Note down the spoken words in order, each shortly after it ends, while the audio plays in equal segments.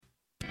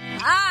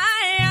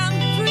I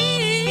am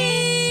free.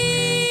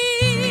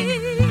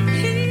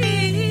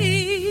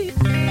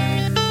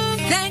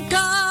 Thank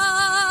God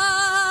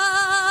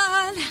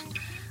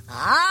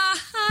I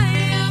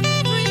am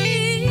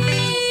free.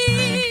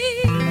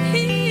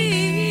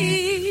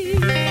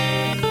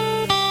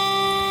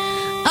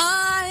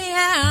 I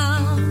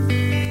am.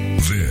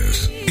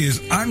 This is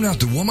I'm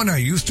Not the Woman I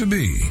Used to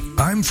Be.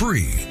 I'm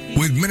Free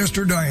with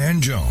Minister Diane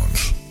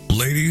Jones.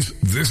 Ladies,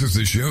 this is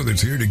the show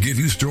that's here to give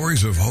you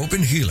stories of hope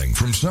and healing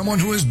from someone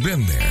who has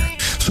been there,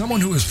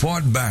 someone who has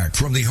fought back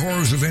from the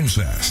horrors of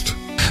incest.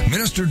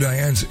 Minister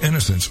Diane's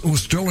innocence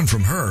was stolen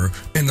from her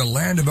in the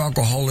land of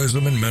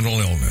alcoholism and mental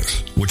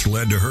illness, which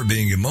led to her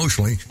being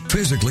emotionally,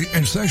 physically,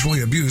 and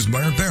sexually abused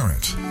by her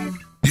parents.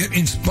 Yet,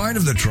 in spite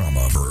of the trauma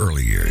of her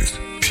early years,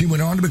 she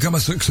went on to become a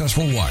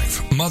successful wife,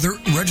 mother,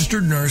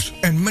 registered nurse,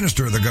 and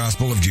minister of the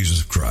gospel of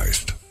Jesus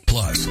Christ.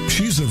 Plus,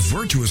 she's a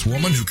virtuous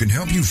woman who can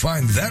help you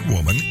find that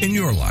woman in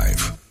your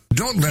life.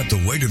 Don't let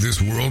the weight of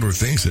this world or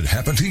things that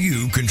happen to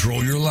you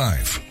control your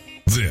life.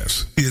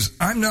 This is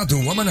I'm Not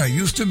the Woman I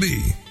Used to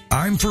Be.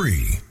 I'm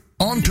Free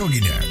on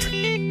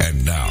TogiNet.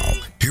 And now,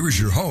 here is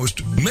your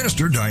host,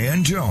 Minister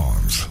Diane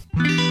Jones.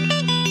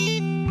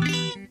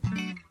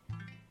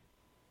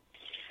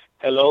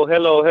 Hello,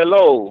 hello,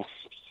 hello.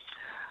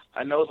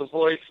 I know the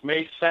voice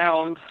may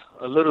sound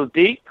a little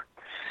deep,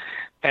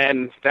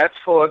 and that's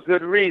for a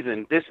good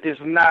reason. This is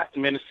not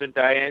Minister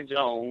Diane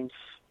Jones.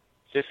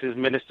 This is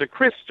Minister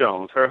Chris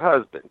Jones, her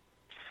husband.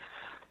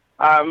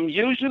 I'm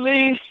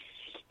usually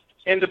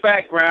in the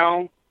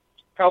background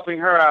helping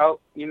her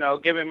out, you know,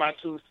 giving my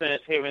 2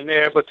 cents here and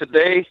there, but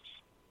today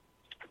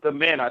the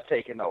men are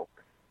taking over.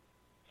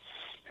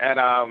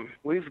 And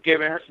we've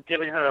given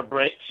her a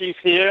break. She's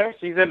here.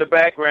 She's in the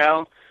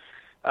background,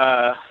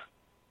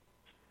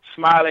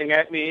 smiling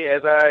at me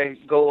as I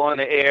go on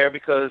the air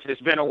because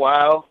it's been a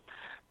while.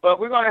 But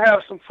we're going to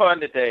have some fun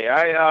today.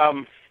 As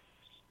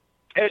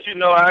you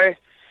know, I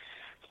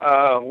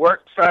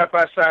work side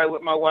by side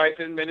with my wife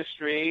in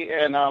ministry,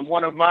 and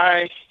one of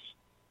my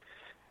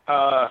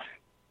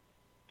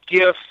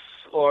gifts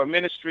or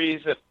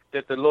ministries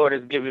that the Lord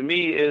has given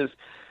me is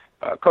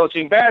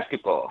coaching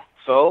basketball.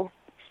 So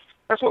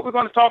that's what we're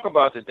going to talk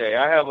about today.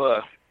 I have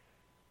a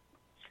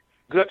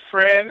good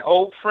friend,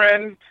 old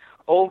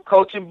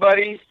coaching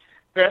buddy,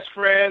 best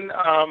friend.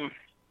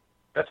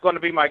 That's going to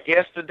be my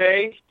guest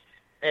today.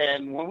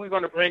 And when we're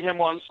going to bring him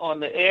on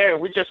the air,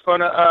 we're just going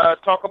to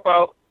talk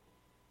about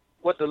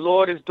what the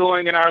Lord is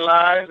doing in our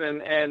lives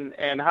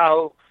and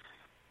how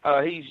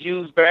he's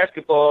used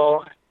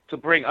basketball to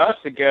bring us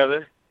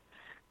together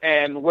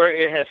and where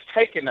it has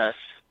taken us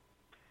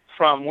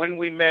from when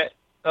we met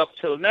up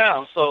till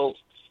now. So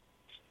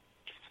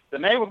the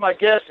name of my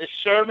guest is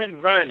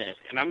Sherman Vernon,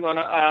 and I'm going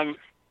to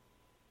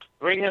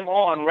bring him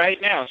on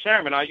right now.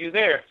 Sherman, are you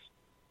there?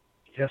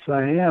 Yes,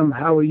 I am.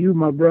 How are you,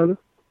 my brother?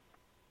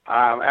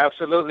 I'm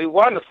absolutely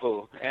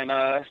wonderful, and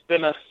it's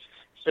been a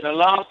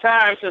long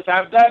time since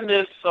I've done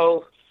this,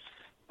 so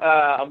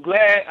I'm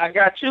glad I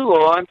got you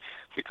on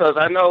because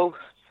I know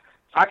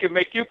I can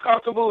make you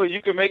comfortable and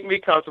you can make me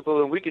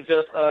comfortable, and we can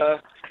just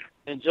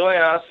enjoy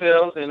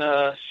ourselves and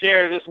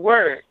share this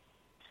word.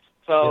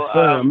 So yes,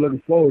 sir, I'm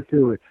looking forward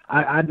to it.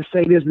 I just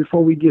say this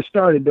before we get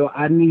started, though.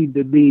 I need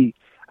to be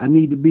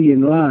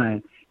in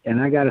line,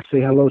 and I got to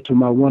say hello to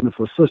my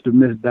wonderful sister,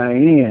 Miss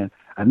Diane.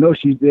 I know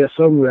she's there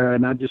somewhere,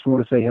 and I just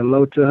want to say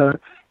hello to her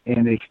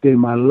and extend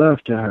my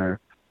love to her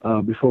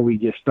before we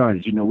get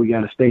started. You know, we got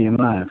to stay in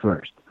line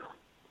first.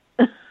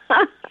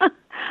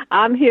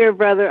 I'm here,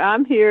 brother.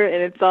 I'm here,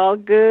 and it's all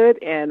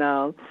good, and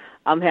I'm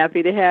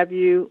happy to have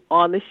you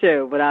on the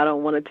show, but I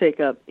don't want to take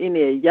up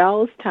any of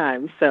y'all's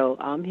time, so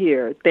I'm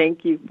here.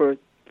 Thank you for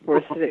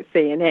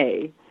saying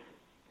hey.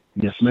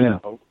 Yes, ma'am.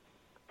 All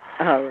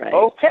right.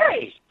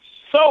 Okay.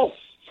 So,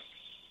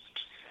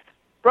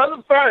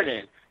 Brother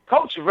Vernon,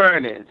 Coach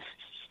Vernon,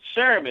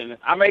 Sherman,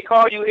 I may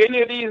call you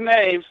any of these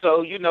names,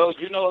 so you know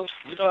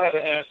how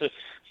to answer.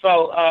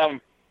 So,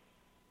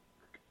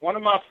 one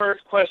of my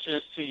first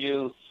questions to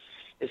you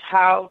is,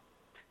 how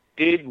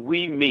did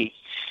we meet?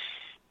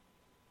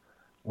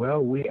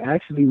 Well, we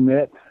actually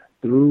met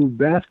through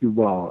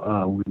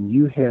basketball. When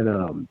you had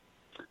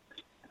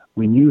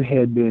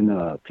been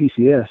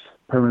PCS,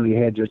 permanently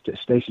had your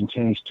station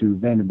changed to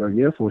Vandenberg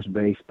Air Force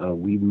Base,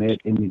 we met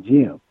in the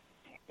gym,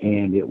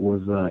 and it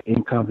was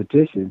in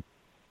competition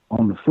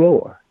on the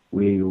floor.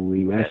 We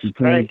actually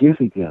playing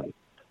against each other.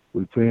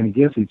 We playing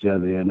against each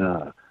other, and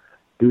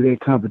through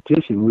that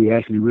competition, we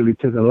actually really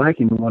took a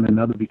liking to one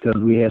another because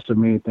we had so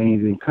many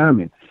things in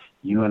common.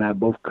 You and I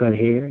both cut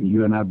hair.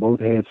 You and I both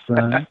had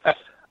sons.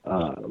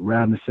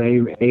 Around the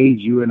same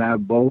age, you and I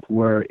both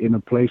were in a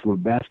place where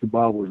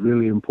basketball was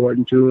really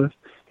important to us,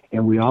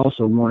 and we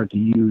also wanted to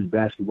use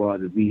basketball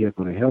as a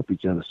vehicle to help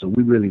each other. So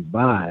we really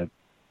vibed,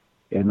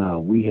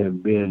 and we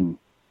have been.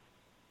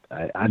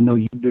 I know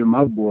you've been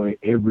my boy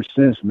ever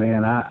since,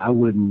 man. I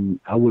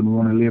wouldn't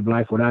want to live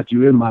life without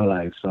you in my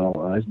life.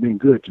 So it's been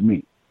good to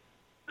me.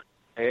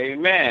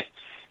 Amen.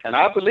 And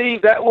I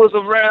believe that was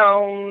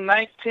around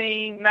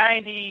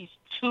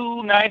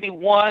 1992,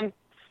 91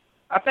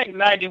 I think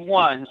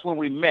 91 is when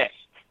we met.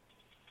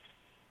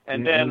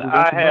 And Yeah, then it was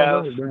I about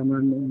have, right,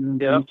 around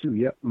 92.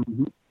 Yep.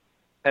 Mm-hmm.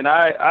 and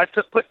I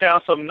put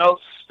down some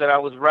notes that I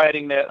was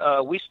writing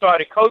that we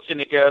started coaching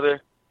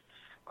together.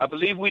 I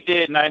believe we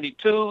did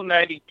 92,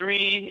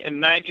 93,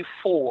 and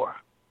 94.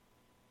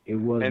 It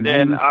was And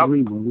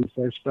 93 when we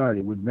first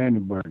started with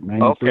Vandenberg.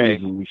 93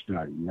 is when we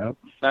started. Yep.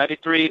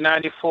 93,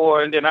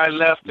 94, and then I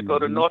left to go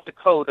to North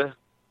Dakota,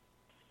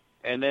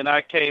 and then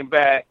I came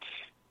back.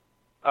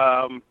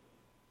 I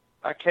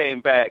came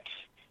back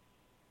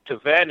to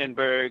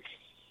Vandenberg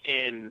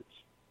in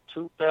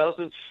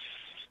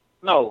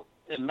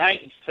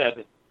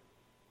 97.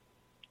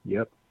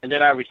 Yep. And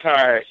then I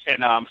retired,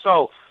 and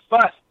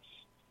but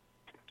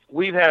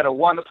we've had a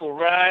wonderful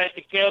ride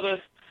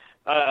together,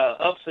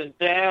 ups and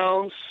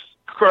downs,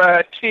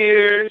 cried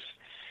tears,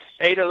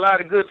 ate a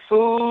lot of good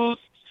food,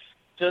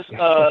 just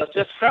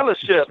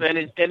fellowship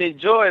and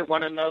enjoy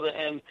one another.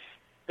 And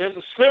there's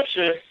a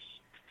scripture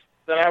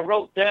that I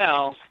wrote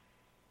down,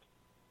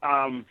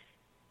 and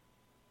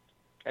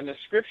the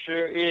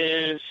scripture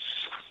is,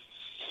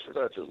 what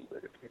did I do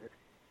with it here?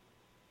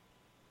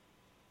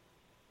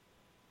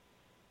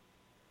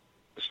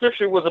 The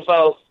scripture was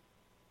about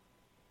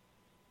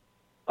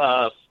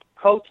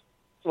coach.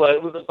 Well,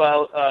 it was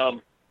about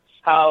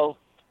how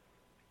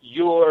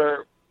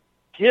your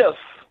gift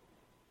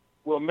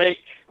will make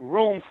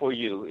room for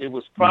you. It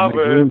was Proverbs.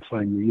 Make room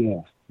for you,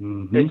 yeah.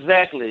 Mm-hmm.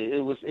 Exactly.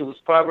 It was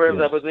Proverbs,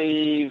 Yeah. I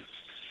believe,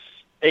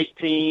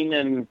 18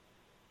 and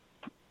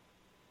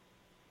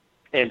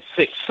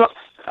 6.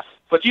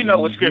 But you know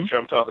what scripture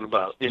I'm talking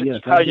about. It's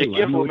Yes, how I your do. I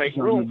gift know will what make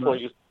you're room talking for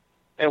about. you.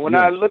 And when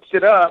Yeah. I looked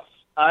it up,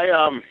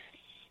 it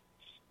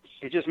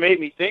just made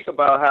me think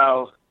about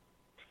how,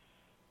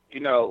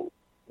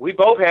 we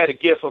both had a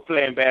gift for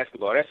playing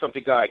basketball. That's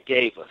something God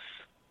gave us.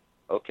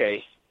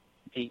 Okay.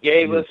 He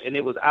gave us, and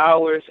it was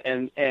ours,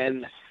 and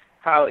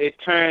how it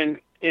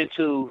turned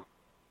into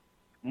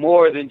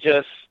more than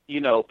just,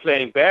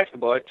 playing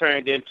basketball. It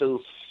turned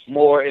into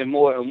more and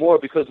more and more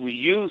because we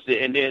used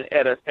it. And then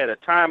at a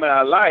time in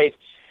our life,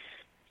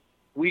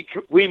 we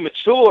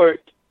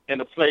matured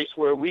in a place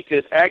where we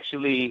could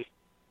actually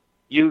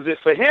use it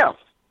for Him.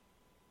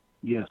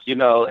 Yes.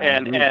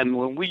 And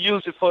when we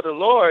use it for the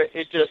Lord,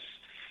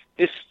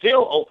 it's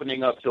still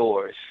opening up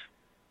doors,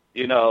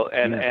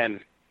 and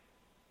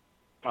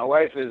my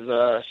wife is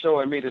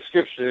showing me the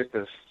scripture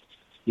because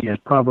Yes,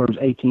 Proverbs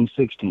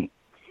 18:16.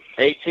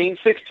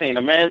 18:16,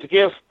 a man's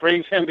gift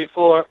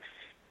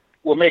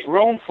will make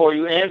room for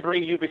you and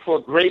bring you before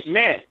great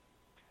men.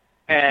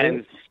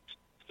 And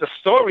the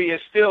story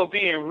is still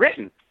being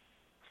written.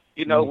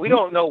 We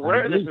don't know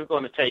where this is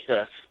going to take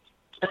us.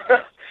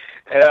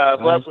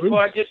 But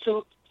before I get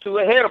too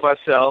ahead of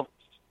myself,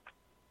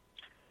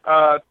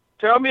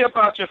 tell me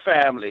about your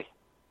family.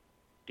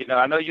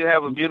 I know you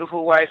have a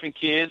beautiful wife and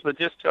kids, but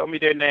just tell me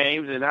their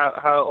names and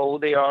how old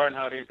they are and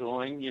how they're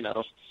doing,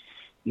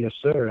 Yes,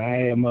 sir.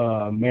 I am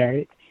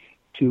married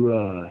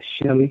to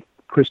Shelly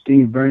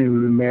Christine Vernon.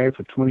 We've been married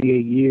for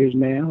 28 years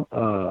now.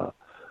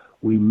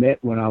 We met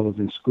when I was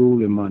in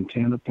school in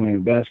Montana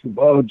playing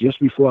basketball. Just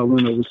before I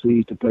went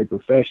overseas to play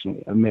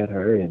professionally, I met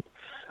her, and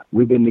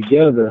we've been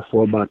together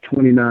for about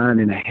 29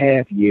 and a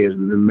half years.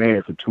 We've been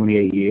married for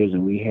 28 years,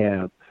 and we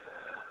have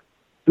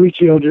 3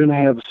 children.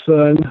 I have a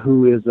son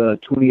who is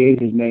 28.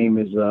 His name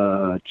is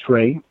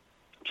Trey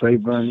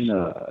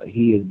Vernon.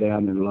 He is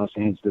down in the Los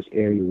Angeles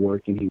area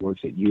working. He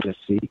works at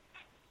USC.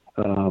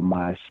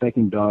 My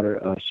second daughter,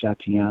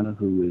 Shatiana,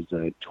 who is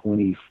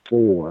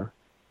 24.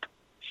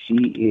 She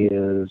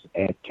is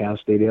at Cal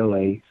State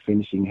LA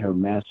finishing her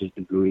master's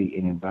degree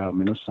in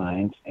environmental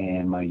science.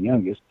 And my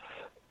youngest,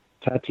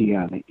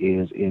 Tatiana,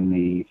 is in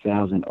the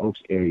Thousand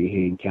Oaks area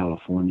here in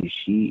California.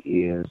 She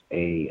is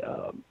a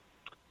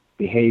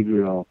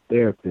behavioral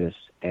therapist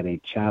at a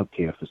child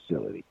care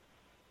facility.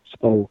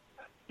 So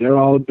they're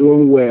all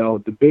doing well.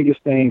 The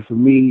biggest thing for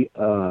me,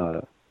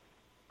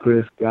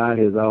 Chris, God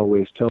has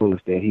always told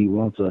us that He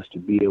wants us to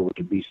be able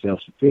to be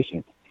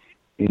self-sufficient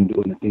in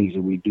doing the things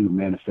that we do,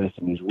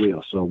 manifesting His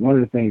will. So one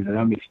of the things that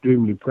I'm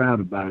extremely proud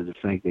about is the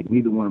fact that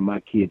neither one of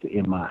my kids are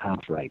in my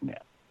house right now.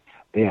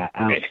 They are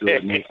out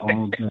doing their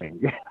own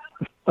thing.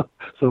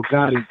 So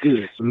God is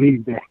good.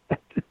 Believe that.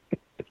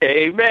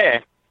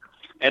 Amen.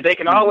 And they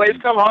can always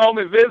come home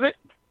and visit,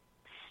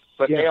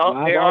 but they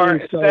are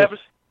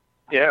established.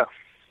 Yeah.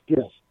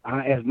 Yes.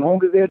 As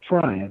long as they're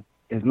trying,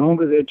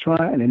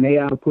 and they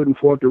are putting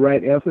forth the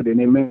right effort, and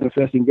they're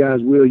manifesting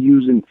God's will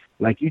using,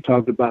 like you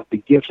talked about, the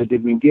gifts that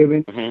they've been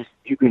given.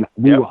 Mm-hmm.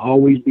 We will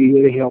always be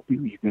here to help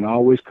you. You can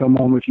always come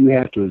home if you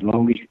have to, as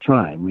long as you're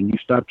trying. When you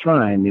stop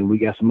trying, then we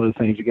got some other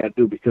things you got to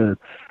do, because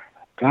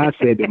God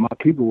said that my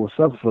people will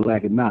suffer for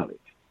lack of knowledge.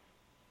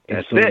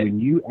 And so when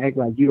you act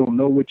like you don't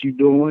know what you're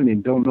doing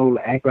and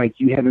act like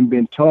you haven't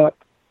been taught,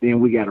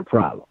 then we got a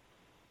problem.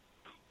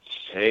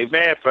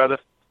 Amen, brother.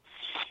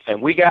 And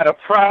we got a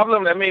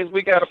problem. That means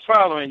we got a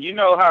problem. And you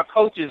know how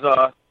coaches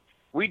are.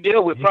 We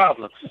deal with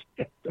problems.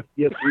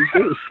 Yes, we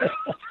do.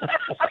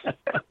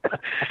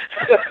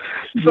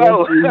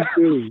 So, yes,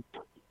 we do.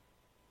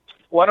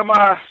 One of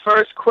my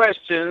first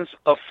questions,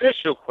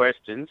 official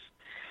questions,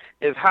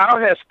 is how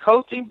has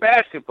coaching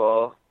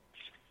basketball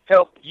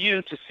helped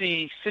you to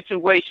see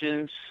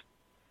situations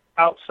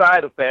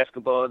outside of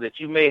basketball that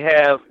you may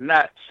have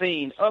not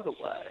seen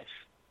otherwise?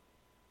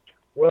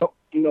 Well,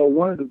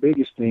 one of the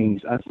biggest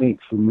things I think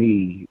for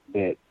me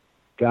that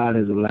God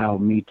has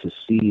allowed me to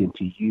see and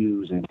to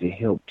use and to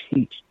help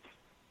teach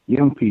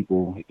young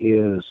people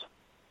is,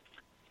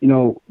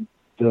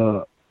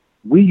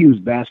 we use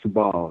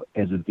basketball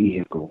as a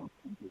vehicle,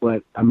 but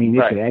it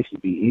Right. could actually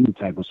be any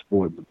type of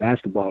sport, but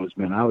basketball has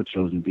been our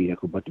chosen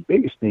vehicle. But the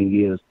biggest thing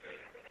is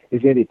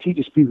that it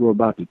teaches people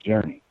about the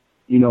journey.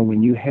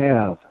 When you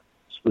have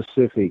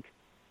specific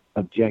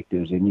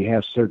objectives and you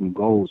have certain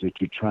goals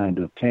that you're trying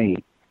to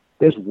obtain,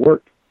 there's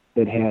work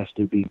that has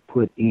to be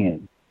put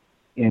in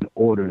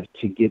order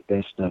to get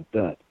that stuff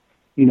done.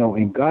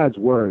 In God's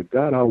word,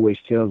 God always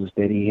tells us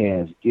that he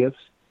has gifts,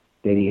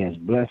 that he has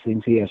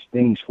blessings, he has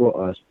things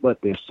for us, but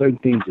there's certain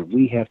things that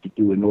we have to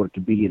do in order to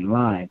be in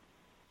line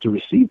to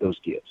receive those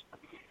gifts.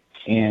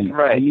 And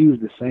Right. I use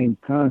the same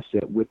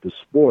concept with the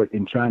sport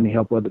in trying to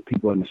help other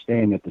people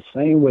understand that the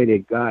same way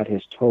that God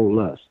has told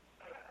us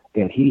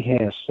that he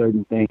has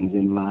certain things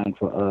in line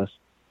for us,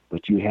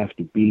 but you have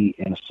to be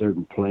in a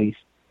certain place.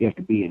 You have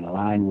to be in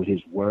line with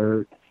his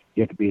word.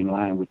 You have to be in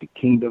line with the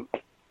kingdom.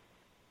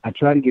 I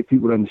try to get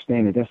people to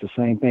understand that that's the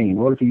same thing. In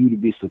order for you to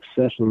be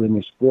successful in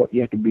this sport,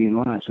 you have to be in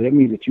line. So that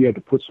means that you have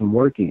to put some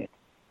work in.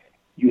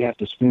 You have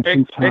to spend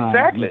some time.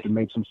 Exactly. You have to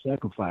make some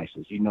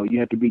sacrifices. You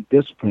have to be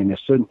disciplined. There's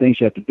certain things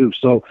you have to do.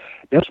 So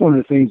that's one of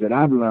the things that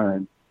I've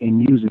learned in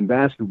using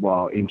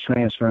basketball and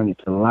transferring it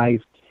to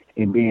life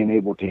and being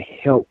able to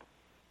help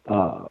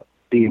the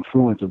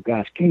influence of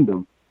God's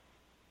kingdom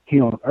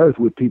here on earth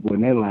with people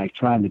in their life,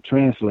 trying to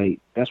translate.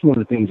 That's one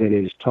of the things that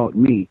it has taught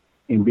me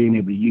in being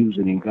able to use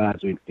it in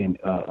God's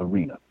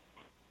arena.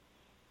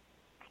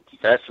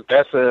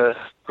 That's a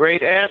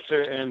great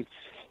answer,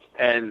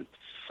 and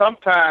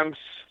sometimes,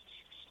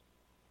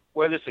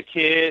 whether it's a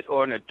kid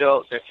or an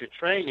adult that you're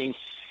training,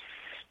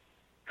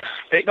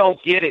 they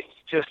don't get it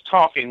just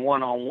talking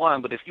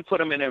one-on-one. But if you put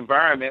them in an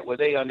environment where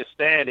they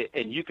understand it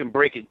and you can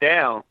break it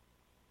down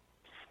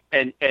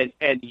and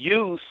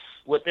use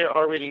what they're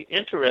already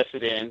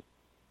interested in,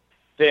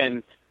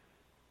 then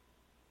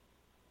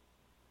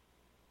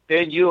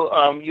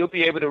you'll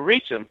be able to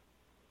reach them.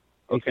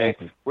 Okay,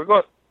 Exactly. we're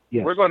going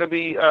Yes. to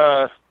be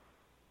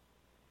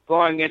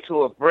going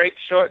into a break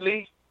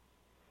shortly,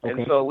 and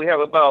Okay. so we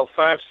have about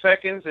 5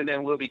 seconds, and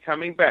then we'll be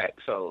coming back.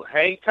 So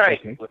hang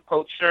tight Okay. with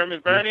Coach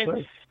Sherman Vernon, Yes,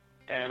 sir.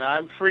 and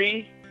I'm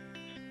free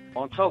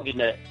on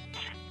TogiNet.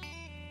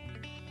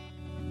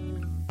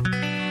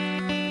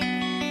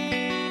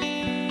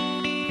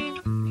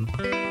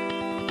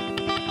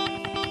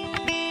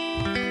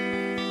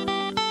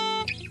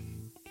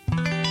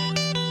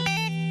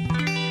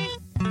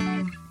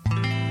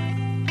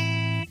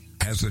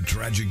 Has the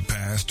tragic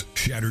past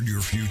shattered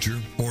your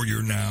future or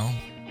your now?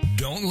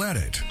 Don't let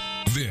it.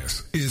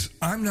 This is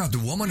I'm Not the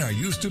Woman I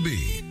Used to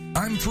Be.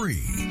 I'm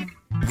Free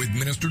with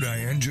Minister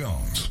Diane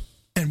Jones.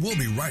 And we'll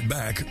be right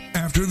back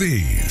after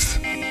these.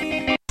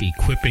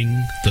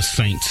 Equipping the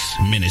Saints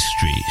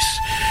Ministries.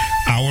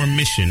 Our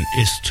mission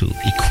is to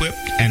equip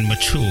and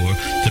mature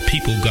the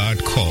people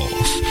God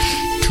calls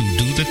to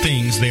do the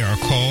things they are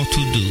called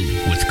to do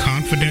with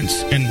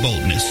confidence and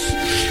boldness,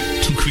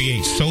 to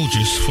create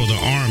soldiers for the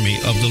army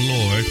of the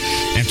Lord,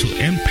 and to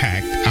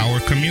impact our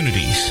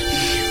communities.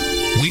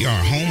 We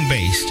are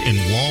home-based in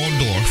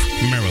Waldorf,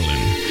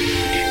 Maryland.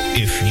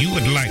 If you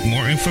would like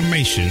more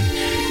information,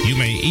 you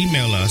may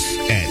email us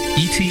at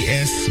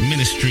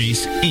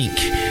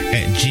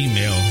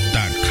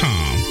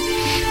etsministriesinc@gmail.com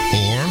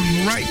or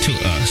write to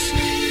us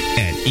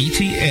at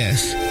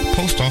ETS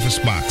Post Office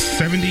Box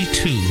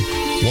 72,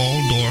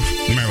 Waldorf,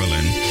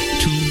 Maryland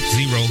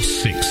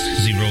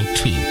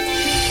 20602.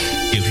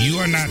 If you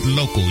are not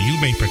local, you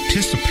may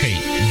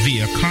participate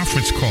via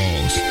conference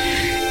calls,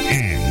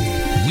 and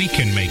we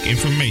can make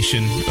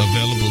information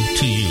available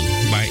to you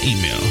by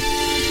email.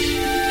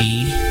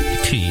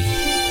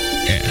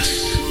 ETS.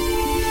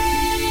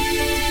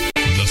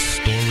 The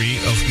Story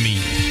of Me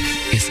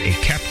is a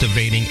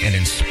captivating and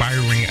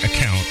inspiring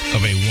account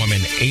of a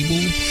woman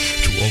able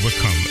to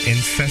overcome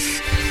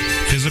incest,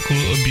 physical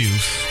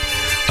abuse,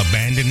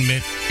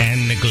 abandonment,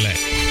 and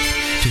neglect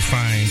to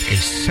find a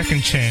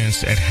second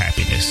chance at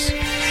happiness.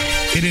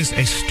 It is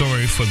a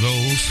story for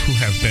those who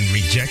have been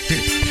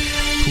rejected,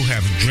 who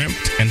have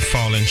dreamt and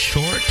fallen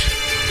short,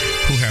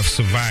 who have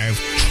survived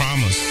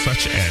traumas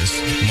such as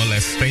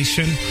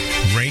molestation,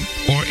 rape,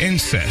 or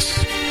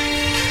incest.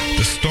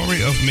 The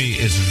Story of Me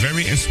is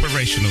very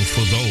inspirational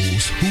for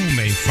those who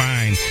may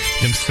find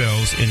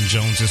themselves in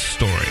Jones's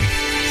story.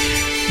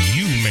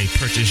 You may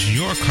purchase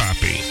your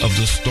copy of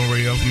The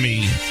Story of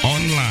Me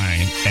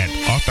online at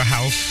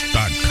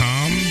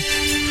authorhouse.com,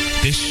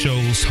 this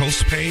show's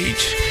host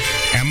page,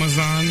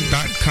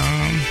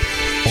 Amazon.com,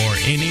 or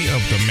any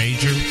of the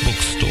major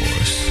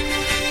bookstores.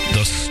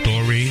 The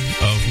Story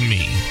of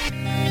Me.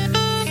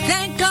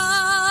 Thank God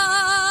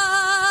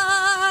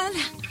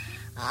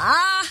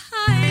I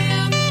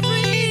am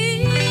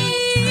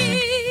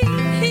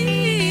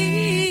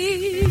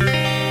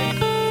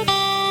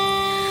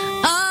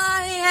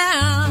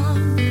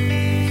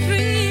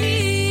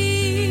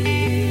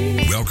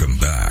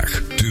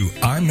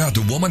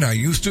woman I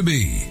used to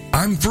be.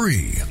 I'm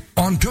free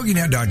on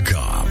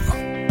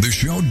TogiNet.com. The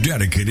show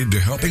dedicated to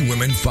helping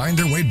women find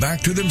their way back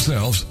to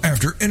themselves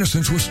after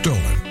innocence was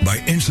stolen by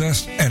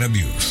incest and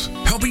abuse.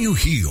 Helping you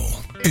heal.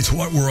 It's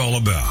what we're all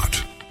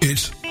about.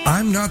 It's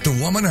I'm Not the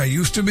Woman I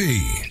Used to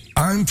Be.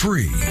 I'm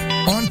free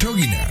on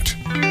TogiNet.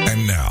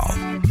 And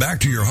now,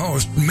 back to your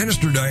host,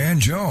 Minister Diane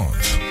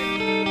Jones.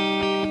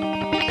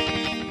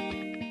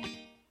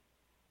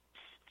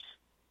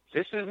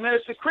 This is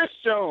Minister Chris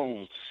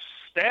Jones,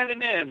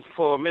 standing in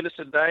for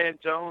Minister Diane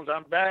Jones.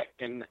 I'm back,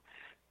 and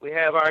we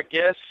have our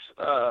guest,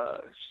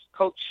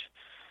 Coach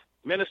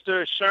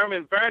Minister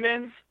Sherman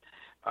Vernon,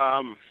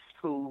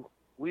 who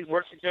we've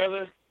worked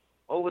together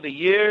over the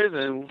years,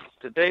 and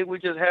today we're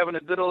just having a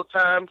good old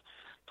time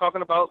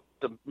talking about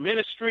the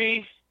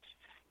ministry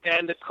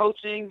and the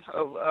coaching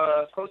of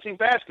coaching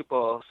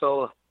basketball.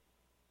 So,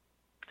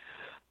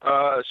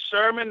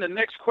 Sherman, the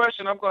next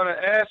question I'm going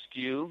to ask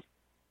you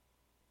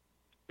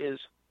is,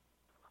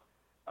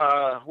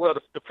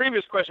 the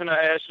previous question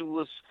I asked you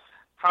was,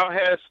 how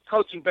has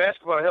coaching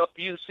basketball helped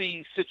you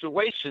see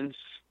situations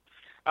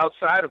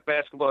outside of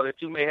basketball that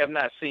you may have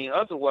not seen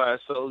otherwise?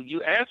 So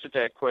you answered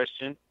that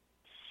question.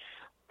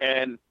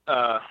 And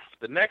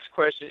the next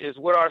question is,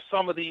 what are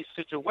some of these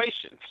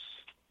situations?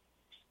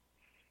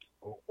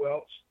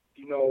 Well,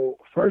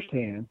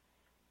 firsthand,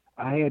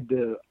 I had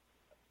to,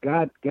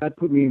 God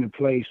put me in a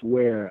place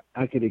where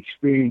I could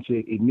experience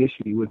it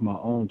initially with my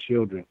own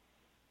children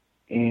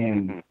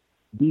and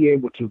be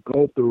able to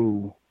go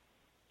through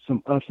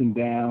some ups and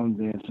downs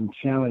and some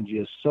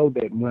challenges so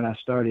that when I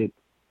started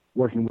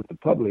working with the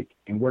public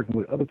and working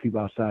with other people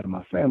outside of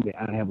my family,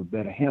 I'd have a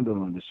better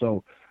handle on it.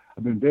 So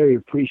I've been very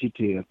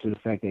appreciative to the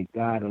fact that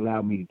God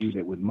allowed me to do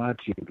that with my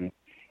children.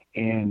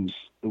 And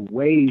the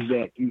ways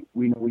that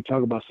we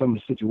talk about some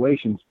of the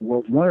situations,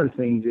 well, one of the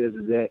things is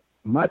that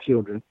my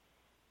children,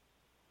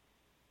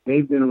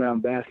 they've been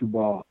around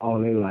basketball all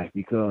their life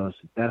because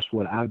that's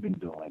what I've been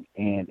doing.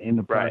 And in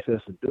the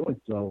process of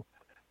doing so,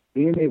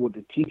 being able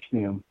to teach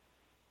them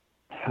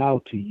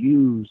how to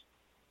use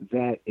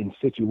that in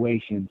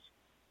situations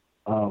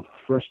of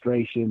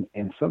frustration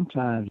and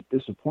sometimes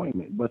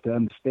disappointment, but to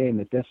understand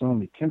that that's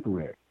only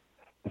temporary.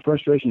 The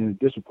frustration and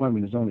the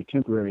disappointment is only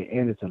temporary,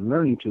 and it's a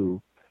learning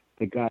tool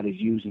that God is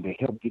using to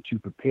help get you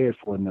prepared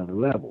for another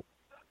level.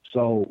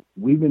 So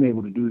we've been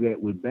able to do that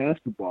with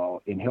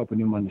basketball in helping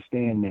them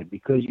understand that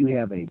because you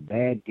have a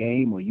bad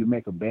game or you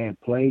make a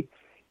bad play,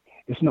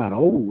 it's not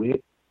over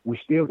with. We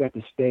still got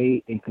to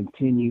stay and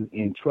continue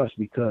in trust,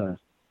 because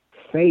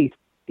faith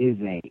is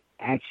a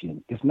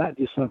action. It's not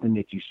just something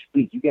that you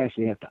speak. You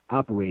actually have to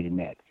operate in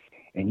that.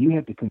 And you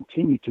have to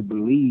continue to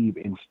believe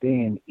and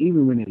stand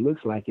even when it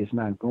looks like it's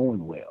not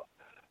going well,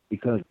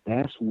 because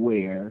that's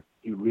where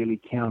you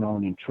really count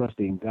on and trust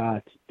in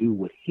God to do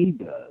what he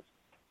does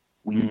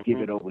when you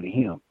give it over to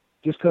him,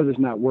 just because it's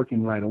not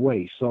working right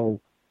away. So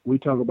we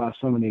talk about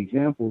some of the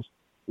examples,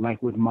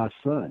 like with my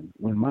son.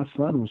 When my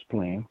son was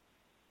playing,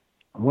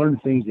 one of the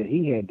things that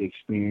he had to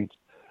experience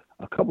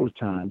a couple of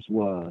times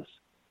was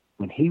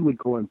when he would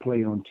go and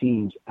play on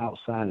teams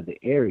outside of the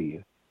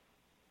area,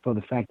 for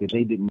the fact that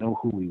they didn't know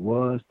who he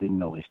was, didn't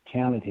know his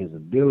talent, his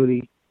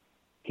ability,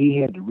 he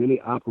had to really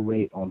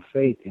operate on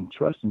faith and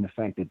trust in the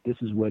fact that this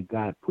is what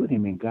God put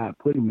him in. God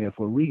put him there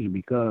for a reason,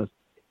 because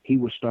he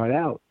would start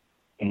out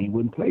and he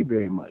wouldn't play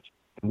very much.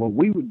 And what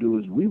we would do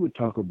is we would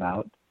talk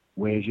about,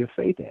 where's your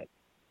faith at?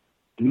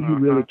 Do you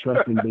really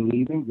trust and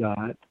believe in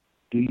God?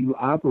 Do you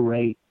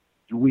operate?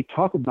 We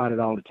talk about it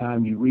all the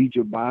time. You read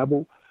your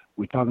Bible.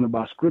 We're talking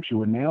about scripture.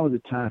 Well, now is the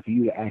time for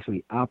you to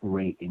actually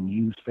operate and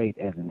use faith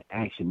as an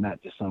action,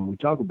 not just something we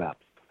talk about.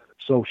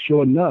 So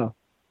sure enough,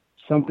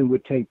 something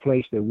would take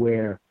place that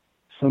where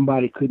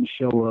somebody couldn't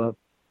show up,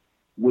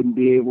 wouldn't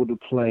be able to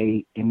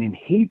play, and then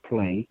he'd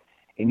play,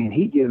 and then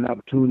he'd get an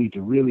opportunity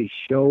to really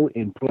show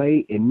and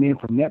play, and then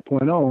from that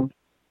point on,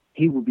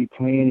 he would be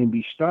playing and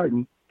be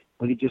starting,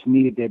 but he just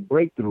needed that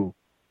breakthrough,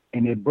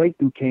 and that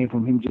breakthrough came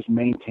from him just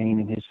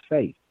maintaining his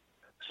faith.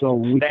 So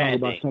when we talk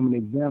about some of the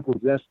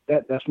examples,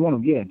 that's one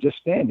of them. Yeah, just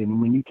standing.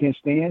 And when you can't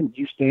stand,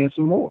 you stand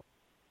some more.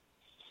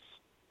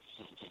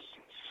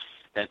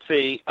 And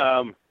see,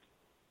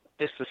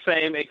 it's the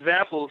same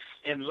examples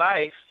in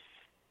life.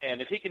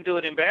 And if he can do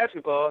it in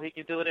basketball, he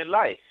can do it in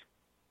life.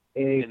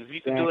 Exactly. And if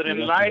you can do it in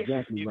life,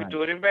 you can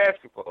do it in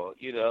basketball.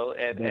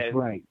 And that's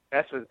right.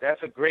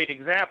 That's a great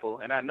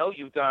example. And I know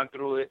you've gone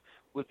through it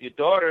with your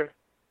daughter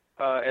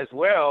as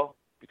well,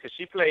 because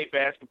she played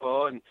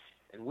basketball, and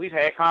we've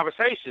had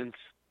conversations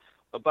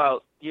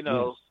about,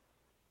 the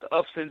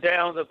ups and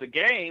downs of the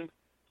game.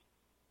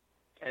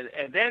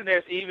 And then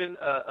there's even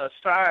a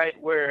side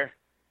where,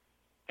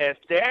 as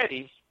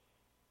daddy,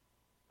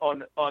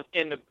 in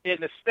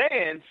the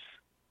stands,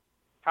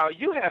 how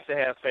you have to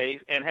have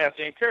faith and have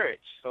to encourage.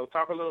 So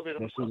talk a little bit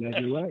about that. That's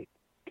exactly right.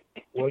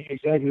 Well, you're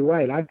exactly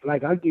right.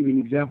 I'll give you an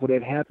example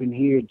that happened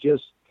here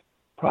just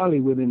probably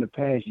within the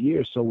past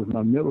year or so with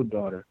my middle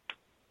daughter.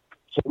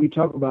 So we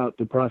talk about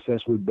the process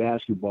with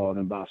basketball and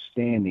about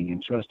standing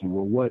and trusting.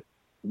 Well,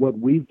 what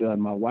we've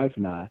done, my wife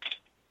and I,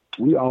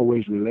 we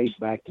always relate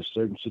back to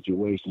certain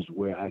situations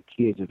where our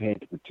kids have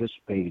had to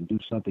participate and do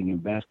something in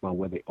basketball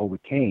where they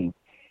overcame,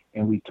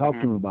 and we talk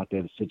to them about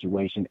that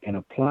situation and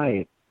apply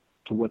it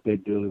to what they're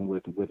dealing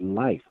with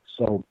life.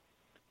 So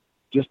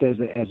just as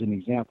an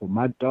example,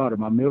 my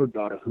middle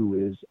daughter,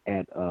 who is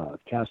at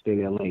Cal State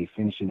LA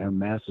finishing her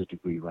master's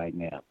degree right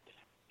now,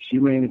 she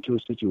ran into a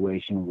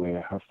situation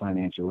where her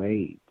financial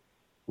aid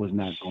was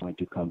not going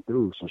to come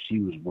through. So she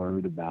was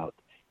worried about,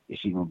 is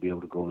she going to be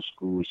able to go to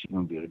school? Is she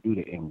going to be able to do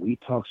that? And we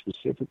talked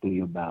specifically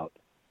about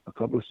a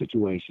couple of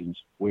situations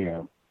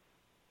where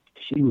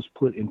she was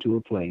put into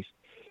a place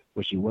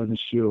where she wasn't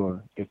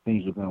sure if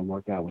things were going to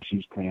work out when she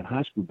was playing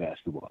high school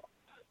basketball.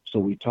 So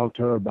we talked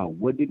to her about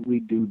what did we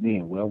do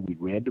then? Well, we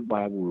read the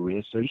Bible, we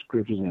read certain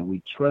scriptures, and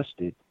we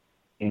trusted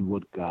in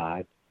what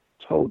God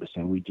told us,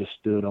 and we just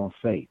stood on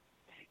faith.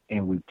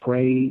 And we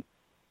prayed,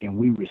 and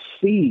we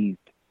received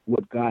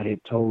what God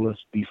had told us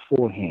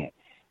beforehand.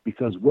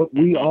 Because what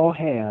we all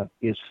have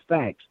is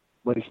facts,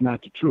 but it's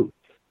not the truth.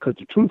 Because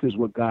the truth is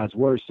what God's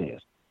word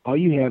says. All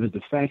you have is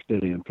the facts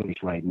that are in place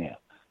right now,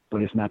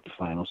 but it's not the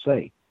final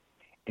say.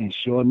 And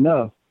sure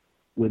enough,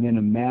 within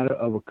a matter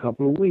of a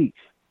couple of weeks,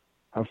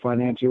 her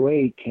financial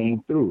aid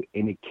came through.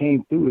 And it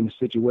came through in a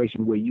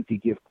situation where you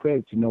could give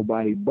credit to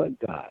nobody but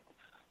God.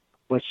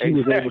 But she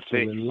was able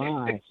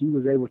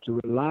to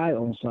rely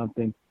on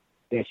something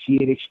that she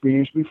had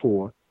experienced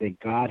before, that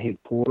God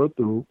had pulled her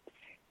through,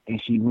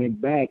 and she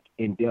went back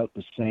and dealt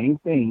the same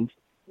things.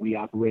 We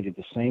operated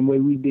the same way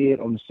we did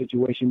on the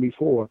situation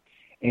before,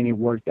 and it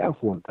worked out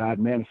for her. God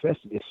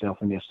manifested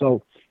itself in there.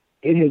 So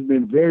it has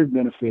been very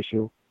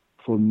beneficial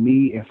for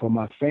me and for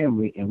my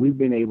family, and we've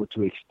been able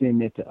to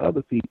extend that to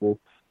other people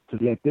to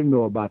let them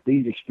know about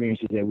these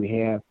experiences that we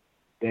have,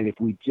 that if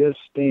we just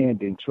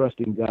stand and trust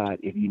in God,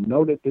 if you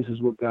know that this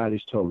is what God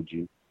has told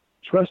you,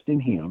 trust in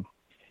him,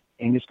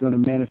 and it's going to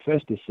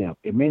manifest itself.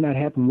 It may not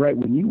happen right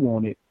when you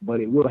want it,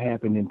 but it will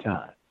happen in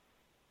time.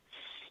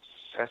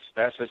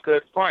 That's a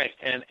good point.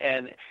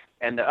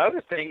 And the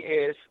other thing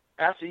is,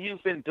 after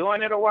you've been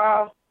doing it a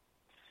while,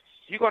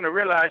 you're going to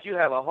realize you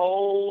have a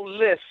whole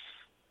list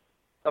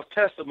of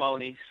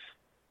testimonies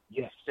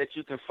that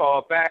you can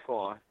fall back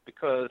on,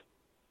 because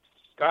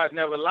God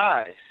never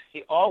lies.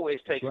 He always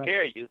takes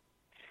care of you.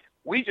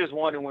 We just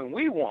want it when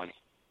we want it,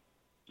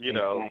 you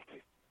know.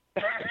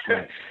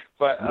 Right.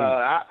 But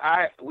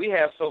we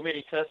have so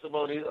many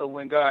testimonies of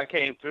when God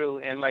came through,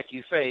 and like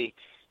you say,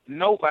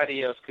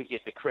 nobody else could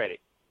get the credit,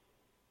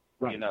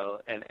 you know,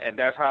 and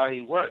that's how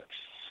he works.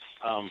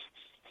 I'm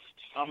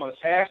going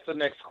to ask the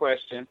next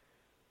question,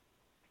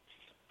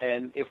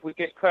 and if we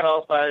get cut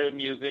off by the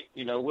music,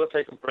 you know, we'll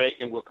take a break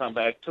and we'll come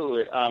back to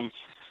it.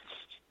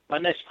 My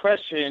next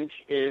question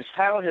is,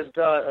 how has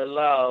God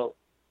allowed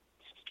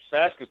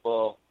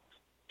basketball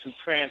to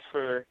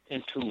transfer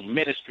into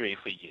ministry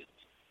for you?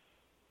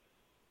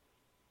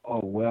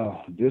 Oh,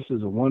 well, this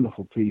is a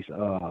wonderful piece.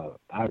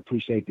 I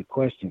appreciate the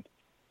question.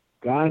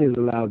 God has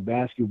allowed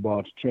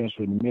basketball to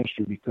transfer into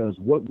ministry because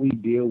what we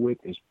deal with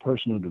is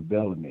personal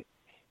development.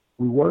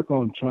 We work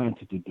on trying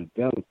to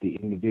develop the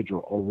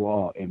individual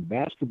overall, and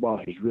basketball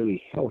has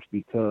really helped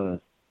because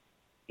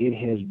it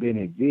has been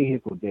a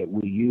vehicle that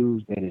we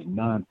use that is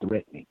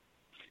non-threatening.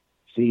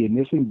 See, in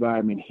this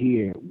environment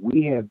here,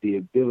 we have the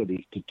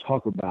ability to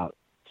talk about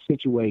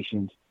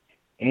situations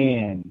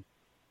and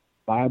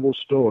Bible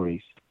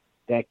stories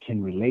that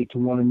can relate to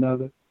one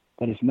another,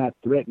 but it's not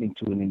threatening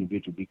to an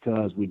individual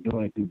because we're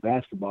doing it through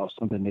basketball,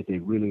 something that they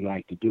really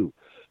like to do.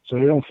 So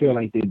they don't feel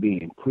like they're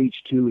being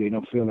preached to. They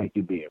don't feel like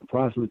they're being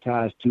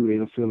proselytized to. They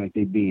don't feel like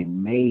they're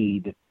being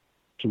made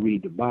to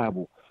read the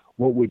Bible.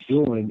 What we're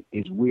doing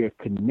is we're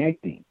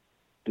connecting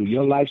through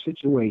your life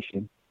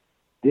situation.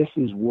 This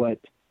is what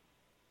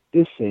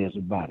this says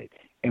about it.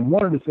 And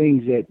one of the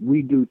things that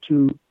we do,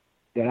 too,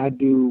 that I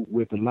do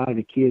with a lot of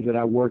the kids that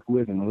I work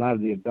with and a lot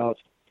of the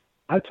adults,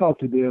 I talk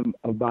to them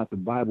about the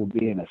Bible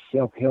being a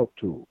self-help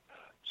tool.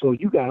 So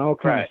you got all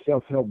kinds of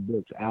self-help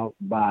books out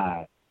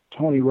by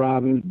Tony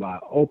Robbins, by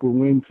Oprah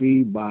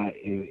Winfrey, by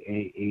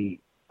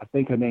I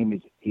think her name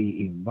is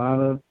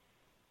Iyanla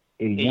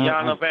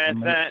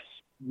Vanzant.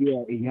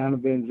 Yeah,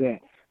 Iyanla Vanzant.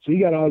 So you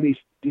got all these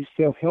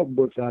self-help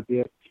books out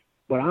there,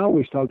 but I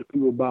always talk to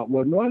people about,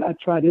 well, why not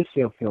try this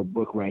self-help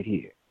book right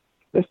here?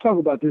 Let's talk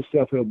about this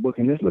self-help book,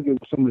 and let's look at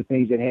some of the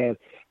things it has,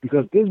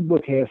 because this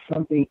book has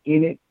something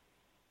in it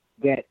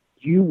that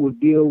you will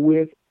deal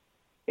with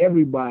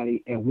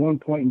everybody at one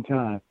point in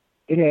time.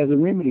 It has a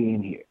remedy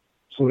in here.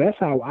 So that's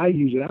how I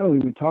use it. I don't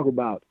even talk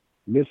about,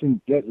 let's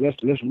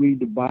read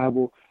the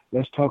Bible.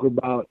 Let's talk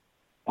about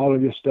all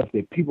of this stuff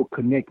that people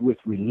connect with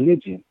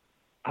religion.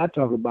 I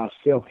talk about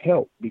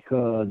self-help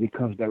because it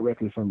comes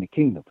directly from the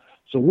kingdom.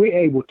 So we're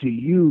able to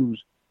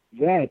use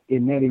that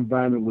in that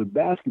environment with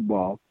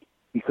basketball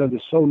because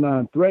it's so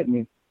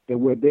non-threatening that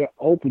where they're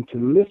open to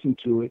listen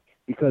to it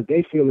because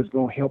they feel it's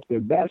going to help their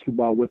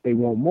basketball, what they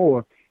want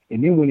more.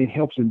 And then when it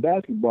helps in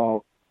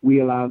basketball, we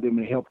allow them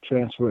to help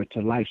transfer it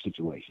to life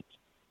situations.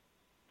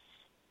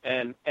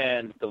 And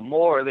the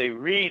more they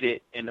read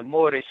it and the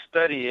more they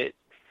study it,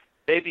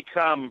 they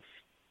become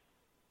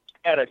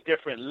at a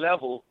different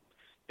level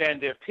than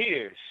their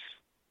peers.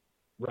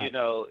 Right. You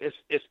know,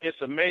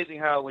 it's amazing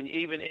how when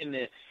even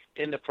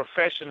in the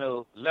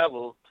professional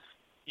level,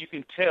 you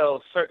can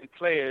tell certain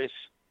players,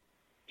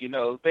 you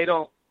know, they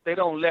don't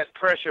let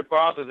pressure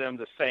bother them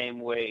the same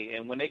way.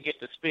 And when they get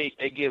to speak,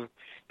 they give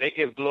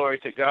glory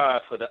to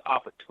God for the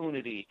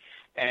opportunity.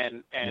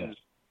 And Yes.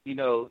 you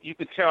know, you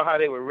can tell how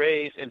they were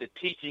raised and the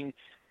teaching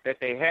that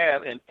they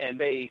have, and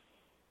they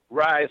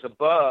rise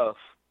above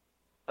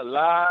a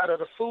lot of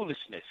the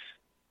foolishness.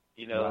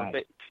 You know,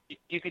 Right.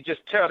 you can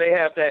just tell they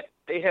have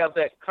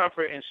that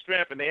comfort and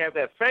strength, and they have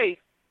that faith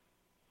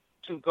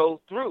to go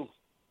through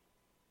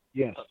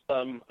Yes.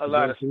 a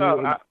lot of through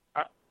stuff.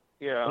 it.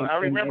 I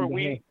remember and they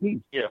we. have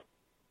peace. Yeah.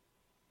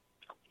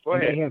 Go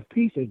And ahead. they have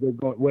peace as they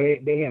go. Well,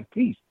 they have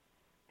peace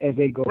as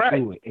they go Right.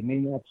 through it, and they're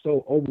not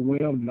so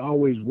overwhelmed and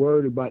always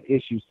worried about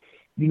issues.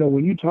 You know,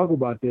 when you talk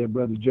about that,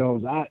 Brother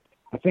Jones, I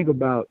think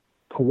about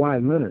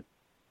Kawhi Leonard,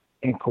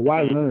 and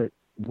Kawhi Mhm. Leonard,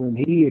 when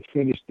he had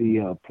finished the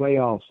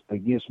playoffs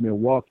against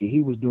Milwaukee, he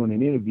was doing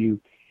an interview,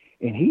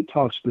 and he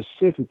talked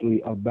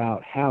specifically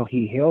about how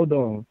he held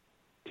on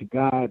to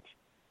God's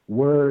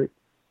word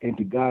and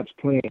to God's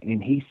plan,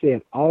 and he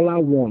said, all I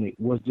wanted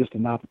was just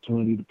an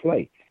opportunity to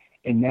play.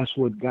 And that's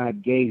what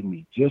God gave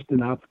me, just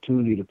an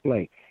opportunity to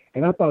play.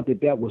 And I thought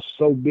that was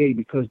so big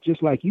because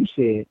just like you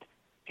said,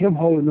 him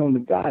holding on to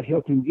God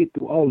helped him get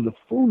through all of the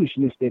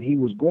foolishness that he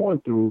was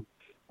going through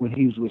when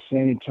he was with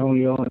San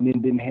Antonio and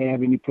then didn't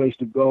have any place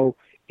to go.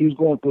 He was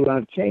going through a lot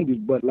of changes.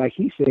 But like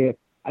he said,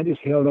 I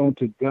just held on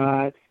to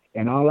God,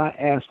 and all I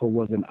asked for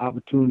was an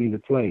opportunity to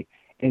play.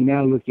 And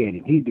now look at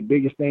him. He's the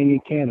biggest thing in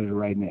Canada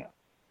right now.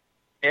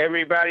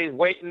 Everybody's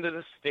waiting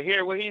to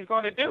hear what he's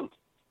going to do.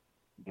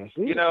 That's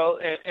it. You know,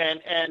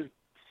 and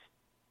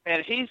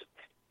he's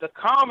the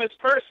calmest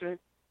person.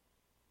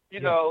 You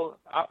know,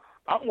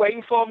 I'm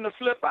waiting for him to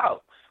flip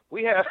out.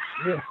 We have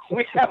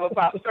we have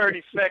about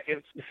 30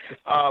 seconds.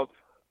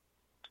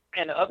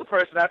 And the other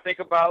person I think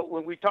about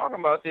when we talking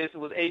about this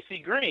was AC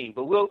Green,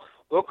 but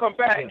we'll come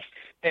back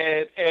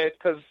and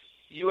because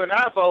you and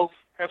I both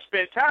have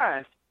spent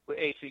time with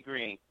AC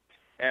Green,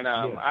 and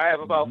I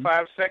have about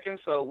 5 seconds,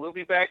 so we'll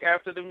be back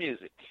after the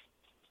music.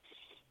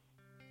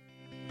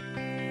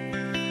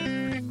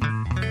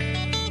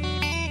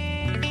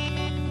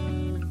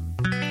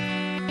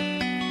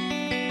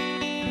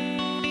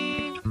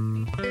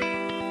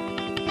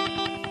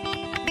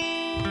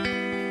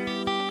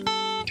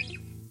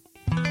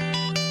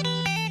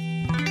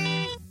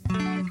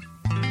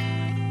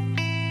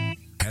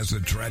 Has the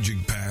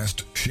tragic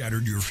past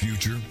shattered your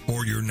future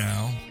or your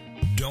now?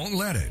 Don't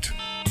let it.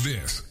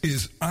 This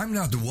is I'm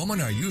Not the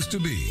Woman I Used to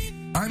Be.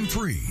 I'm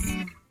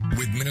Free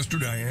with Minister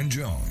Diane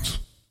Jones.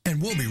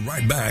 And we'll be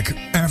right back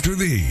after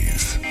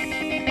these.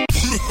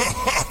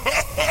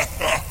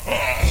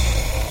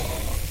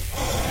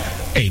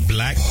 A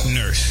black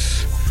nurse.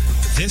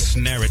 This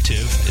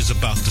narrative is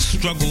about the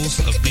struggles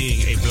of being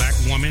a black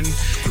woman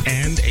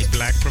and a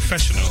black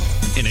professional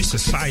in a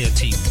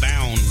society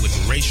bound with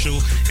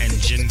racial and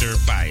gender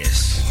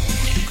bias.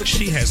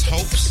 She has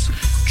hopes,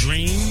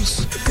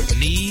 dreams,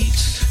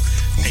 needs,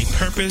 a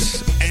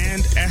purpose,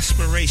 and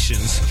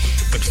aspirations,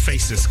 but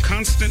faces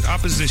constant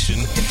opposition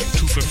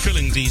to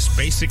fulfilling these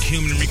basic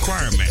human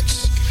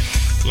requirements.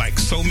 Like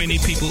so many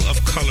people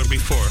of color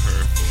before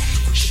her,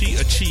 she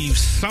achieves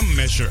some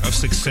measure of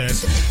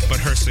success, but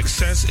her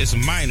success is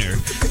minor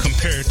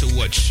compared to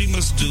what she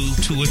must do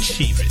to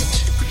achieve it.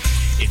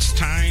 It's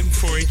time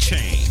for a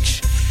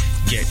change.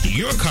 Get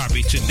your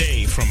copy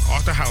today from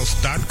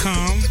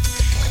authorhouse.com,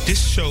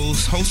 this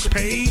show's host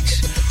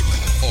page,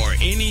 or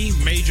any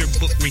major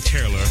book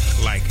retailer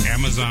like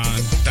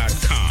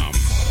Amazon.com.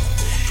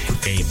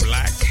 A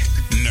black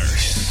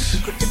nurse.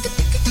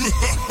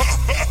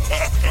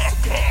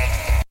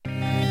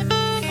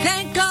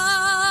 Thank God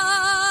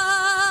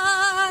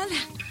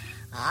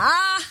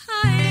I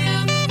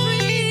am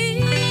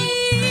free.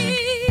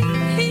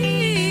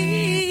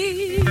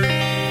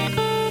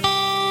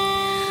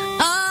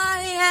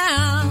 I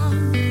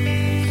am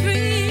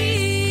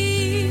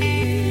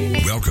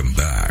free. Welcome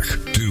back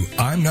to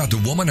I'm Not the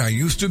Woman I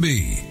Used to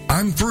Be.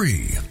 I'm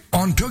Free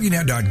on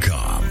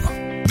TogiNet.com.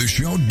 The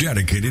show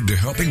dedicated to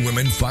helping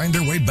women find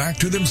their way back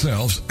to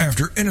themselves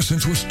after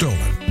innocence was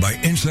stolen by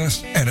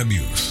incest and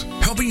abuse.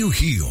 Helping you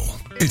heal.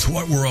 It's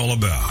what we're all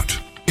about.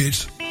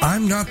 It's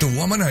I'm Not the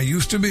Woman I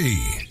Used to Be.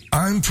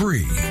 I'm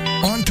Free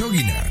on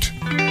TogiNet.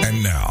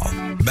 And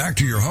now, back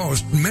to your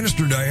host,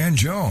 Minister Diane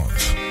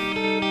Jones.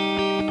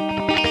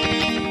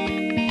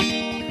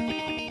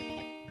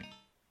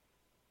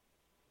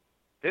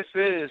 This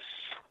is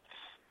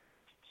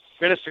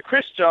Minister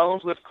Chris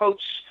Jones with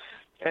Coach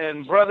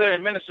and brother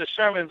and Minister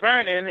Sherman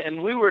Vernon,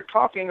 and we were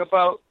talking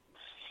about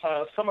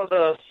some of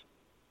the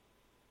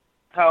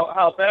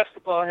how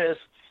basketball has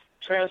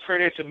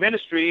transferred into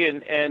ministry,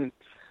 and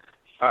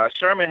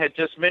Sherman had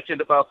just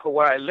mentioned about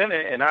Kawhi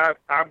Leonard, and I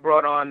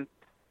brought on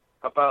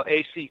about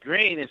AC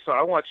Green, and so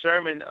I want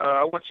Sherman,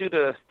 I want you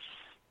to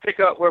pick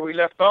up where we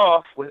left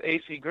off with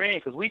AC Green,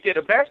 because we did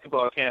a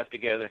basketball camp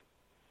together,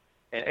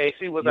 and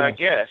AC was our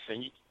guest,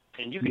 and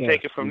and you can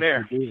take it from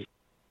there. We did.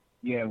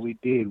 Yeah, we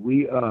did.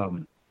 We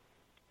do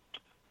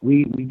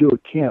a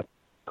camp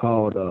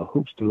called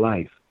Hoops to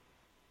Life,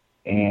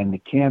 and the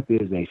camp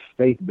is a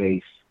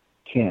faith-based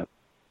camp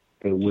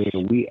where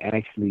we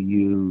actually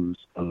use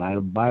a lot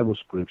of Bible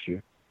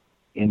scripture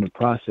in the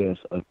process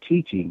of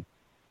teaching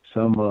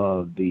some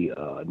of the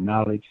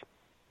knowledge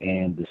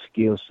and the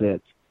skill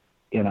sets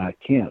in our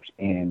camps.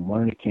 And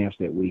one of the camps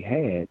that we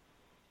had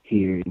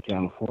here in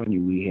California,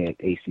 we had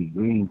AC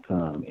Green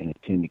come and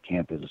attend the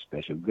camp as a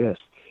special guest.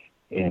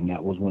 And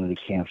that was one of the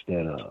camps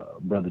that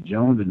Brother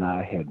Jones and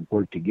I had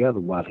worked together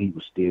while he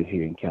was still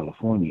here in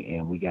California.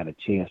 And we got a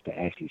chance to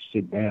actually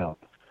sit down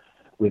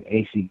with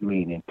AC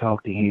Green and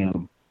talk to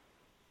him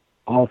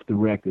off the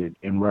record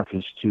in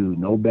reference to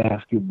no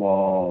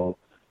basketball,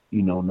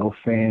 no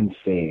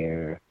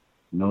fanfare,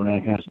 no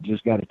that kind of stuff.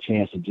 Just got a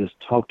chance to just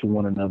talk to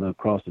one another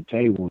across the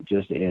table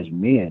just as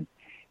men,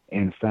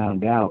 and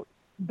found out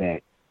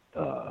that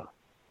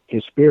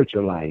his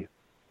spiritual life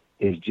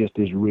is just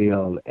as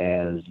real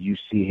as you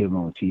see him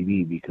on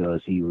TV,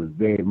 because he was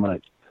very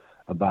much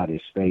about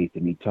his faith.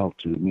 And he talked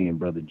to me and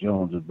Brother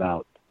Jones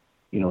about,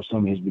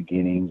 some of his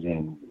beginnings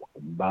and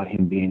about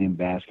him being in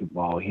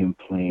basketball, him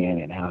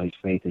playing, and how his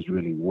faith has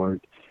really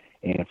worked.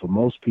 And for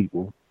most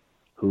people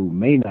who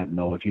may not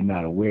know, if you're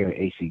not aware,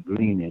 AC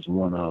Green is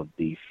one of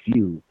the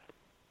few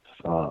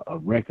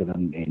of record,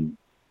 and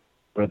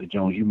Brother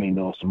Jones, you may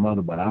know some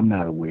other, but I'm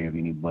not aware of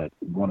any, but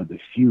one of the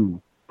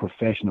few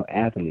professional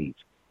athletes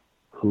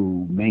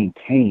who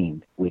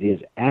maintained with his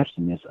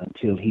abstinence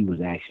until he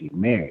was actually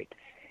married.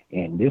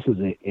 And this is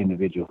an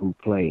individual who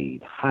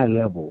played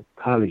high-level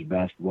college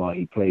basketball.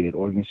 He played at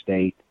Oregon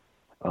State,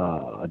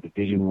 a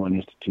Division I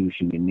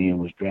institution, and then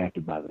was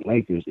drafted by the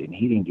Lakers. And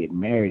he didn't get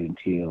married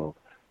until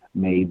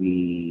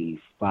maybe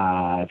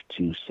 5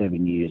 to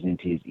 7 years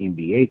into his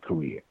NBA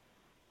career.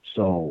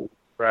 So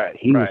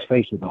he was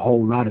faced with a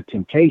whole lot of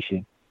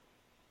temptation.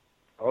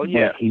 Oh,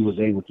 yeah. But he was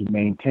able to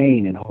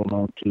maintain and hold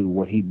on to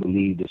what he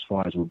believed as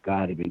far as what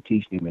God had been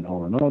teaching him, and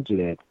holding on to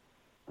that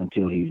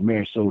until he was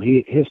married. So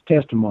his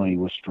testimony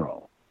was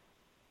strong.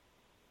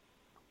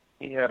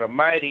 He had a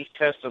mighty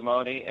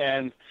testimony,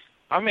 and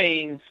I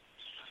mean,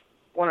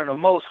 one of the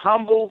most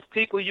humble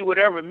people you would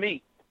ever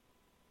meet.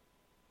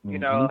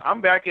 Mm-hmm.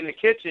 I'm back in the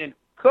kitchen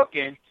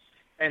cooking,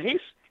 and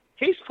he's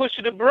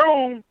pushing the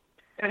broom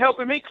and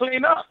helping me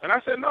clean up. And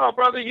I said, "No,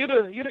 brother, you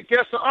the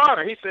guest of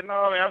honor." He said,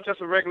 "No, man, I'm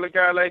just a regular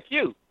guy like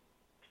you."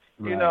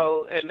 Right.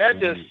 And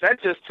that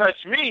just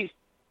touched me,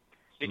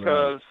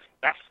 because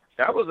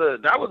that was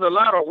a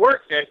lot of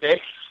work that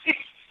day.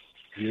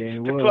 Yeah,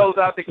 to close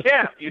out the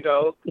camp,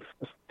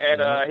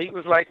 And he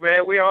was like,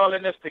 "Man, we're all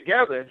in this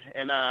together."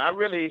 And I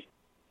really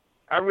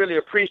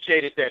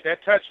appreciated that.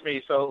 That touched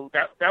me. So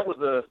that was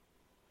a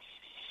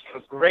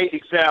great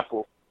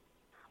example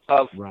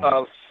of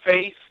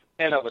faith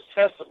and of a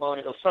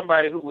testimony of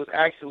somebody who was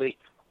actually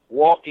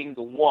walking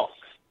the walk,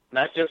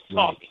 not just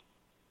talking.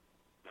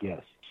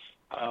 Yes,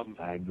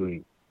 I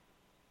agree.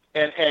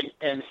 And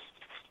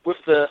with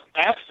the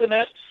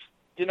abstinence,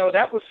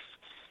 that was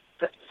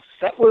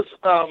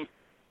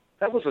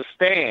a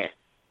stand.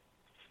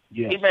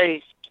 Yes. He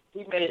made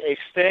a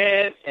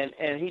stand,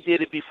 and he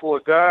did it before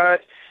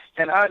God.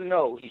 And I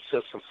know he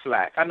took some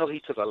flack. I know he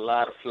took a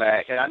lot of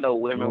flack, and I know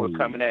women were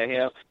coming at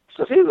him.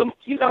 So he's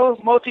a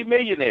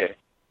multimillionaire.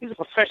 He's a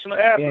professional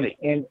athlete.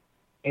 And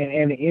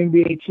an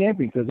NBA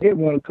champion, because he had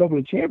won a couple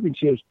of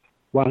championships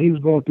while he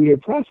was going through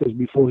that process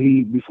before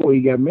he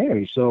got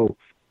married. So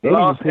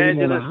Los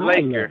Angeles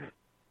Lakers.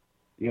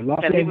 Yeah,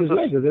 Los Angeles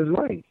Lakers, that's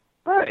right.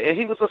 Right, and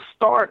he was a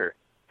starter.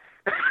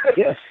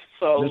 Yes,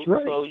 so that's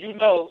right. So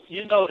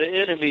the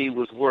enemy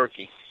was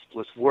working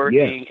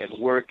and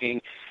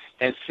working.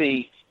 And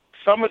see,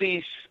 some of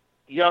these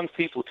young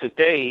people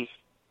today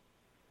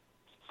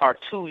are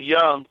too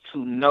young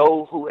to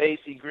know who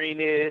AC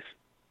Green is.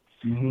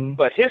 Mm-hmm.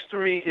 But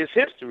history is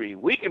history.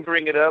 We can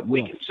bring it up. Yeah.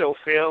 We can show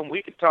film.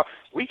 We can talk.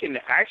 We can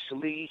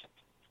actually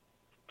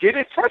get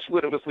in touch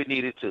with him if we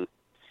needed to.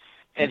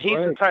 And he's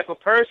the type of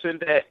person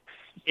that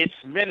it's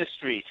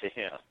ministry to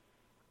him.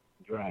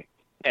 Right.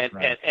 And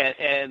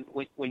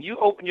when you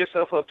open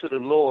yourself up to the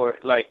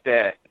Lord like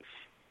that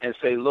and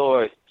say,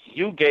 "Lord,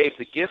 you gave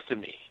the gift to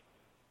me.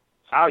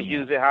 I'll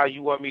use it how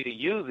you want me to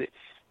use it."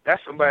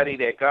 That's somebody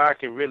that God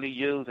can really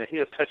use, and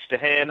he'll touch the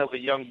hand of a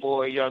young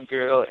boy, young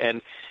girl,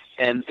 and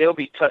they'll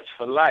be touched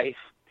for life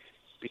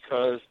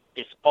because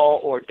it's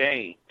all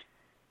ordained.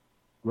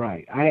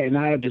 Right. I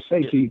have to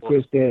say to you,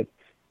 Chris, that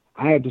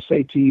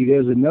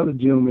there's another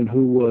gentleman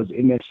who was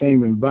in that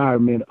same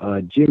environment,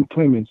 Jim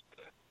Clemens,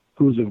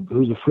 who's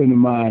a friend of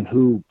mine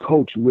who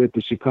coached with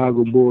the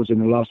Chicago Bulls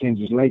and the Los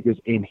Angeles Lakers,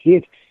 and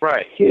his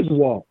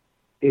walk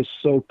is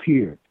so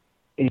pure.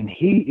 And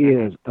he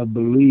is a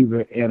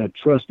believer and a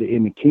trustor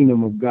in the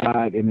kingdom of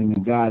God and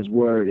in God's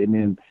word and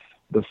in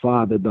the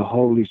Father, the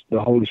Holy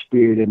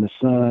Spirit, and the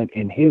Son.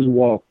 And his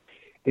walk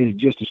is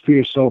just as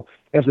pure. So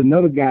there's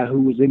another guy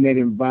who was in that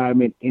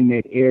environment, in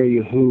that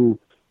area, who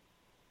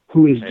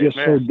is just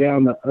so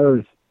down to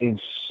earth and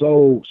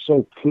so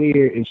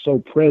clear and so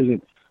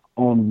present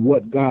on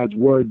what God's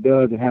word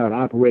does and how it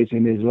operates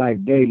in his life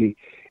daily,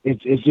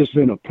 it's just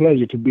been a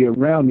pleasure to be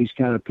around these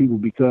kind of people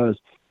because,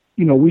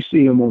 you know, we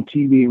see them on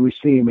TV and we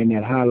see them in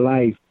that high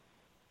life.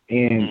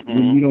 And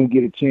when you don't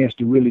get a chance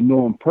to really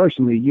know them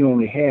personally, you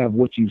only have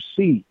what you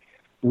see.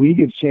 When you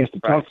get a chance to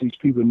talk to these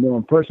people and know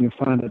them personally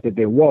and find out that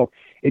they walk,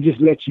 it just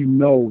lets you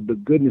know the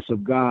goodness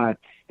of God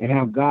and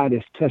how God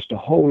has touched a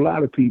whole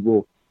lot of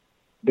people,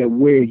 that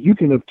where you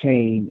can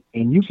obtain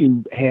and you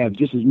can have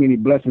just as many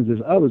blessings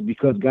as others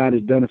because God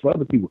has done it for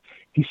other people.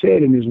 He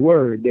said in his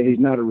word that he's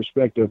not a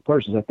respecter of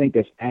persons. I think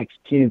that's Acts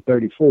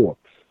 10:34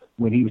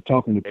 when he was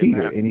talking to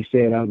Peter, and he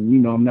said,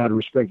 I'm not a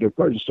respecter of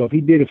persons. So if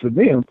he did it for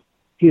them,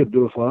 he'll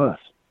do it for us.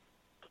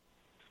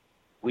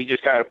 We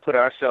just got to put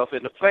ourselves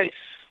into place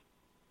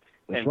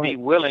That's and right. be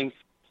willing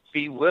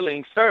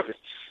servants.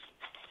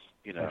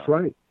 You know. That's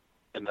right.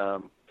 And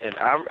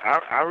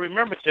I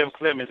remember Jim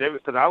Clemens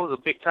because I was a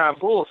big time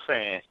Bulls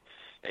fan,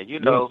 and you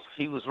know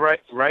he was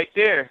right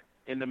there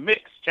in the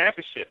mix,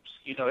 championships,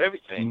 you know,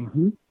 everything.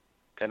 Mm-hmm.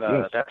 And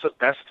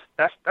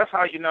that's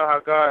how you know how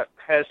God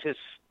has his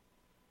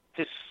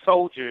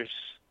soldiers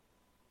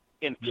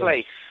in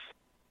place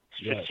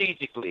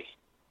strategically.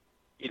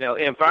 You know,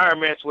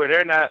 environments where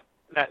they're not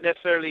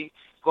necessarily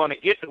going to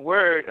get the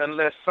word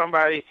unless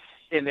somebody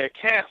in their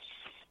camps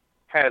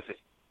has it,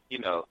 you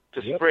know,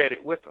 to spread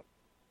it with them.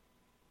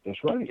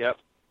 That's right. Yep.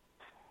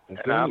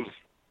 That's And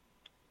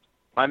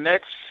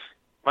right.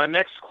 my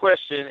next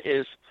question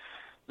is,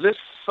 list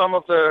some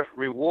of the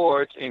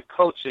rewards in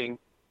coaching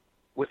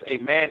with a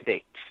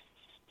mandate.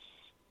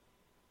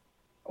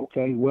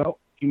 Okay, well,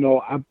 you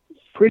know, I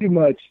pretty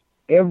much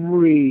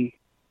every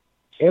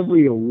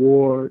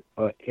award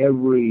or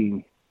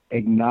every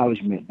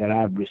acknowledgement that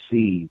I've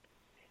received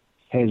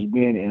has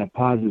been in a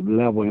positive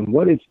level. And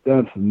what it's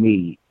done for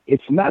me,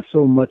 it's not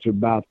so much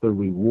about the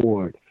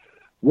reward.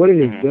 What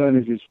it has done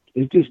is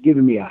it's just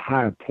given me a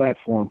higher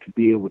platform to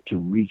be able to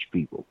reach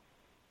people.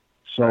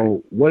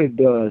 So what it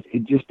does,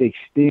 it just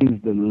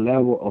extends the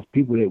level of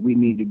people that we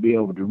need to be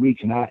able to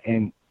reach. And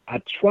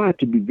I try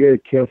to be very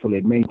careful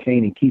at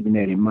maintaining, keeping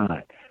that in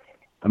mind.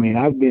 I mean,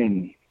 I've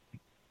been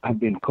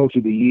Coach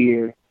of the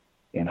Year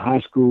in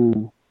high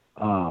school.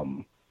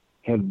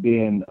 I've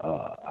been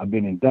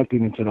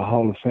inducted into the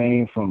Hall of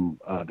Fame from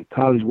the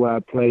college where I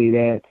played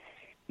at.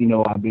 You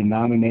know, I've been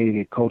nominated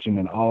at coaching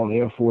an All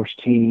Air Force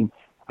team.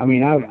 I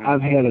mean,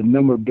 I've had a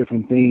number of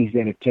different things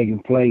that have taken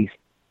place,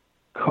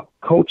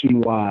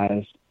 coaching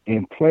wise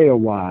and player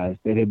wise,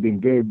 that have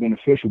been very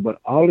beneficial. But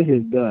all it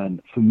has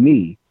done for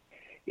me,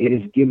 it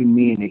has given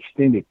me an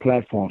extended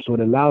platform. So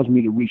it allows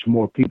me to reach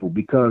more people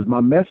because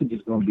my message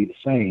is going to be the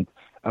same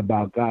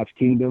about God's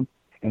kingdom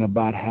and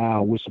about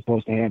how we're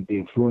supposed to have the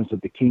influence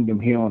of the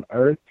kingdom here on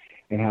earth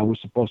and how we're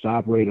supposed to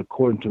operate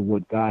according to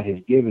what God has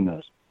given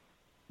us.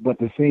 But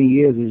the thing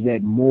is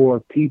that more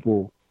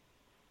people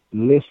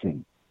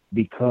listen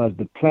because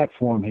the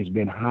platform has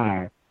been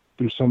higher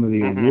through some of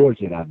the awards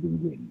that I've been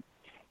getting.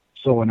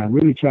 So, and I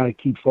really try to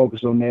keep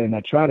focused on that, and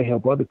I try to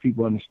help other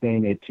people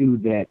understand that too,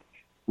 that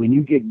when you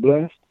get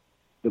blessed,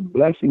 the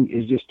blessing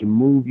is just to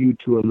move you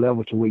to a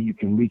level to where you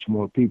can reach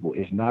more people.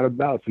 It's not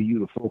about for you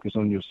to focus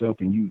on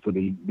yourself and you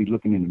be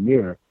looking in the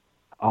mirror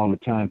all the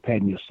time,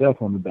 patting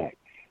yourself on the back,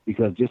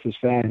 because just as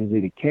fast as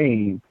it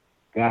came,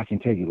 God can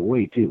take it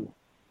away too.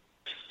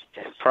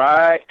 And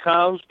pride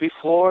comes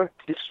before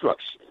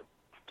destruction.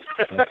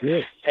 That's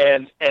it.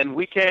 and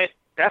we can't.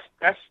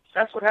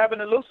 That's what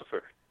happened to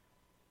Lucifer.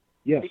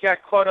 Yes. He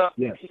got caught up.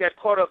 Yes. He got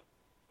caught up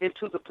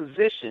into the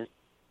position.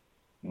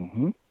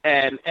 Mm-hmm.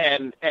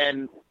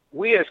 And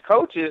we as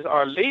coaches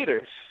are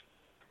leaders.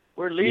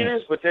 We're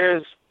leaders, but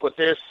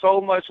there's so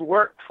much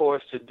work for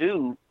us to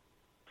do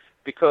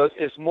because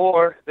it's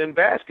more than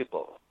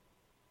basketball.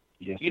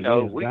 Yes, you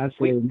know, we have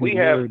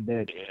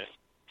that. Yeah.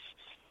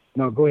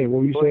 No, go ahead. What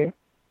were you saying?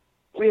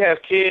 We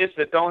have kids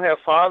that don't have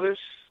fathers.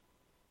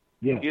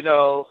 Yeah. You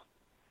know,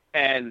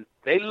 and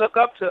they look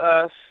up to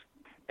us,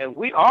 and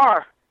we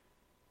are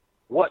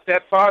what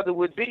that father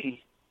would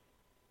be.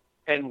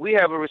 And we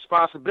have a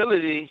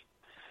responsibility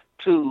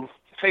to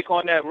take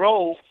on that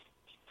role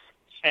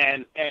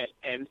and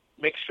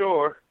make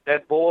sure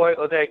that boy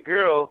or that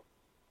girl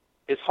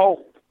is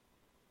whole.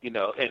 You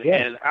know,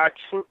 and I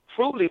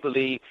truly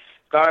believe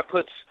God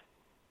puts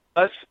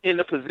us in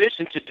the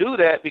position to do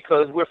that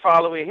because we're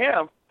following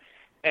him,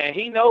 and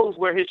he knows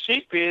where his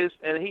sheep is,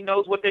 and he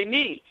knows what they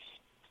need.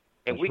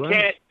 And we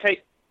have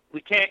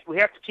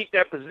to keep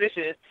that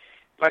position,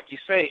 like you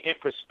say, in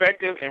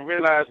perspective and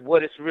realize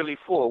what it's really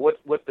for, what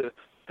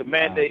the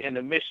mandate and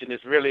the mission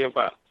is really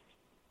about.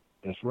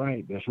 That's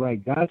right. That's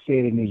right. God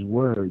said in his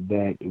word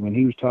that when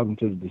he was talking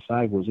to the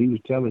disciples, he was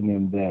telling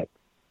them that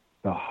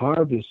the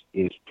harvest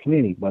is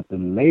plenty, but the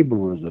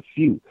laborers are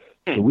few.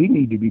 So we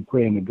need to be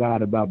praying to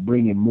God about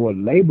bringing more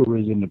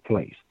laborers into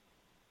place.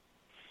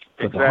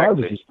 But the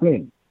harvest is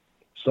plenty.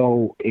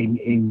 So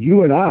in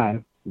you and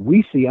I,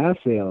 we see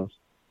ourselves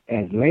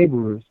as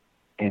laborers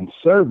and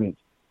servants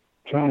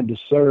trying to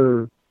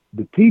serve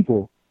the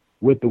people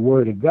with the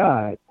word of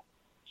God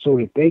so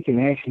that they can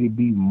actually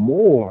be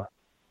more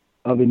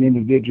of an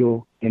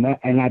individual and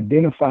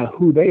identify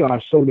who they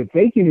are so that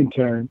they can in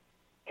turn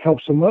help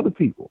some other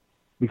people,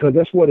 because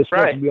that's what it's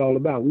supposed to be all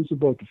about. We're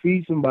supposed to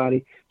feed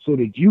somebody so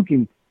that you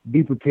can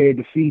be prepared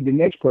to feed the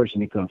next person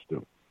that comes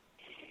through.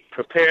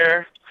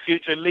 Prepare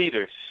future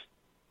leaders.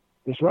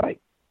 That's right.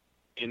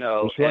 You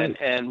know, That's right.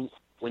 and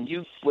when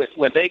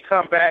they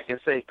come back and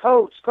say,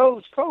 Coach,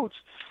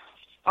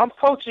 I'm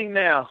coaching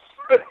now,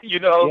 you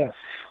know, Yeah.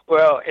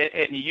 well,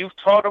 and you've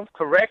taught them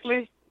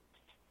correctly,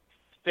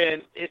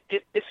 then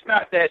it's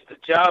not that the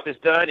job is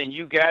done and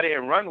you got it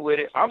and run with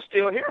it. I'm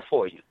still here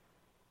for you.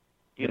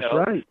 You That's know,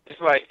 right.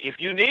 It's like, if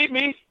you need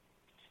me,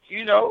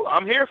 you know,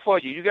 I'm here for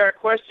you. You got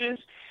questions,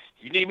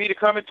 you need me to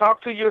come and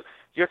talk to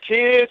your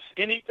kids,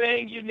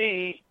 anything you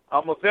need,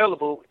 I'm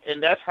available.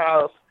 And that's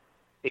how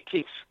it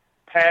keeps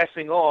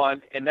passing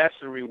on, and that's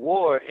the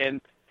reward.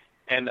 And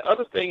the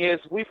other thing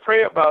is, we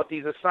pray about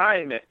these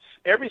assignments.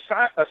 Every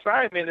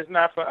assignment is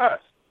not for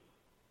us.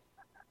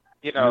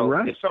 You know, You're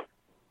right.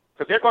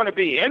 Because they're going to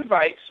be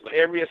invites, but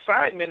every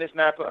assignment is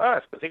not for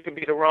us, because it could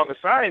be the wrong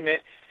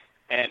assignment.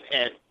 And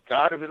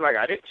God will be like,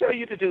 I didn't tell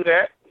you to do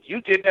that. You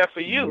did that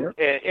for you. Yep.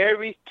 And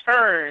every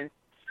turn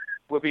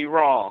will be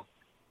wrong.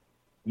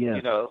 Yeah.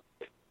 You know,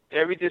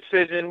 every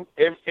decision,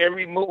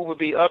 every move will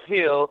be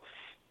uphill.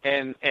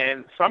 And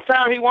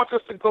sometimes he wants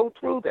us to go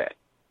through that,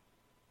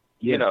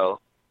 Yeah. you know,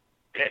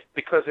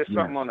 because there's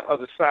Yeah. something on the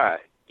other side,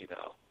 you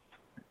know.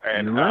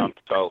 And You're right.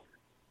 so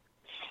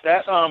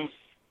that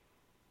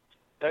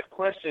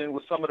question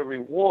with some of the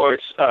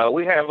rewards,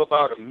 we have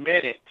about a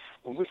minute.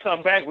 When we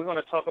come back, we're going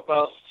to talk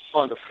about,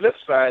 on the flip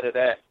side of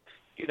that,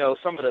 you know,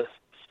 some of the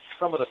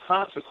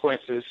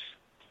consequences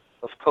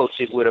of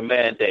coaching with a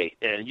mandate.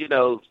 And, you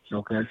know,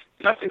 Okay.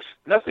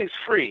 nothing's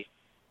free.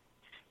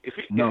 If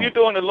No. you're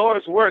doing the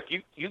Lord's work,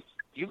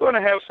 you're going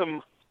to have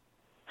some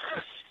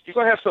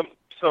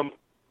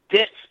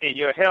dents in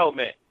your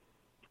helmet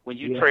when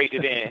you trade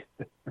it in.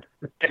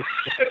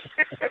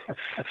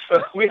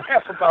 So we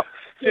have about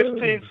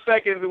 15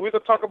 seconds, and we're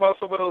going to talk about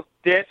some of those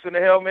dents in the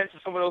helmet,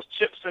 and some of those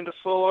chips in the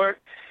sword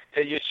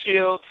and your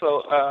shield.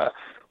 So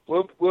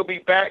we'll be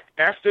back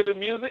after the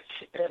music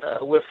and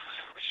with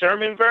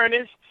Sherman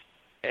Vernon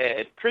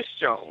and Chris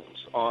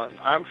Jones on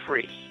I'm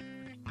Free.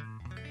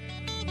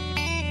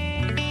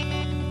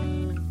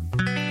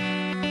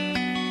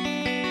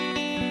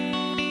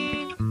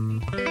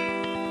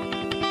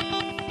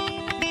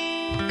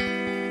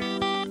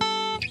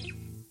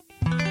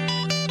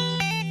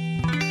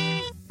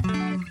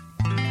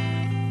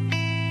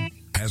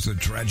 Has a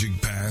tragic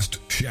past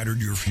shattered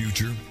your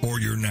future or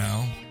your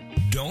now?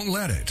 Don't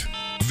let it.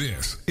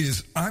 This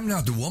is I'm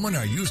Not the Woman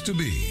I Used to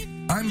Be.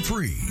 I'm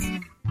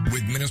Free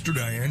with Minister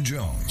Diane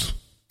Jones.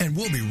 And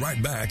we'll be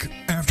right back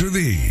after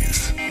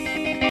these.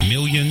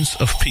 Millions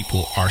of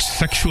people are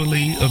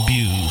sexually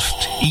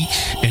abused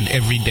each and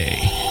every day,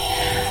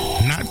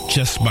 not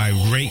just by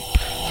rape,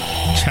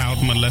 child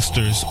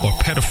molesters, or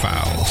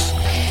pedophiles,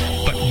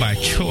 but by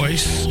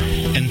choice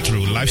and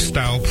through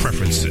lifestyle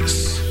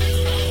preferences.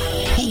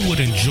 Who would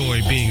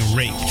enjoy being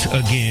raped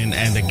again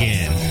and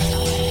again?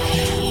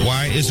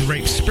 Why is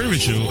rape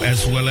spiritual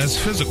as well as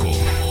physical?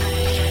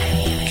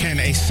 Can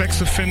a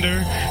sex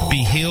offender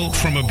be healed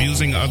from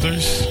abusing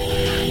others?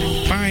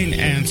 Find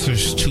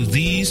answers to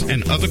these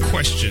and other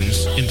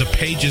questions in the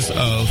pages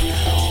of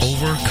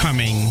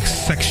Overcoming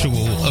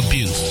Sexual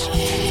Abuse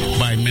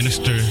by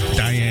Minister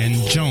Diane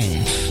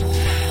Jones.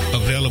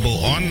 Available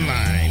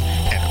online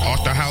at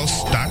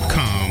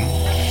authorhouse.com,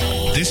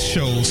 this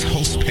show's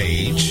host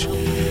page,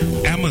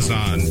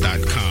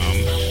 Amazon.com,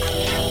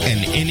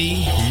 and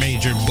any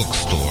major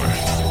bookstore.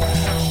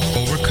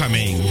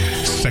 Overcoming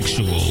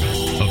Sexual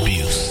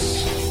Abuse.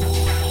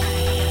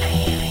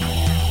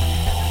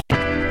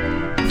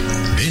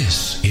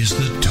 This is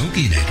the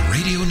TogiNet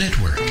Radio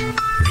Network.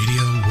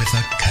 Radio with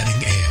a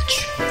cutting edge.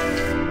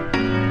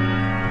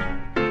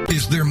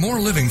 Is there more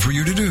living for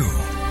you to do?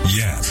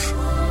 Yes.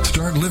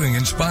 Start living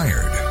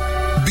inspired.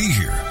 Be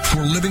here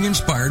for Living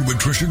Inspired with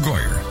Tricia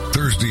Goyer,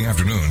 Thursday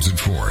afternoons at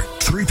 4,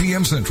 3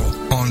 p.m. Central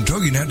on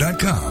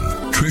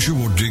TogiNet.com. Tricia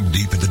will dig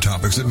deep into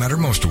topics that matter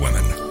most to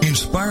women,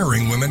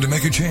 inspiring women to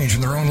make a change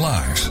in their own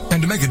lives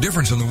and to make a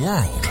difference in the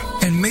world,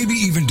 and maybe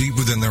even deep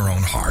within their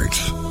own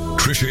hearts.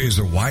 Tricia is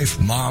a wife,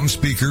 mom,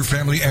 speaker,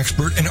 family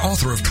expert, and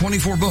author of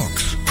 24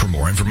 books. For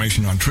more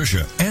information on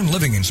Tricia and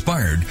Living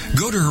Inspired,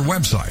 go to her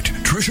website,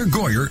 Tricia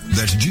Goyer,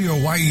 that's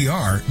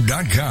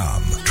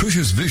GOYER.com.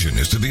 Tricia's vision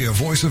is to be a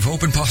voice of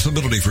hope and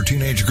possibility for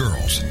teenage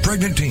girls,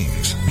 pregnant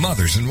teens,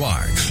 mothers, and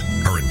wives.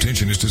 Her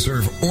intention is to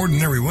serve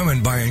ordinary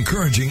women by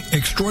encouraging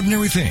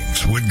extraordinary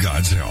things with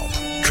God's help.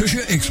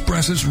 Tricia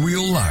expresses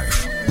real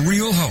life,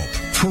 real hope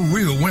for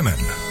real women.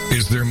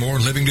 Is there more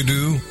living to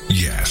do?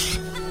 Yes.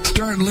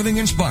 Start Living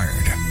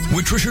Inspired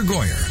with Tricia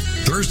Goyer,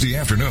 Thursday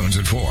afternoons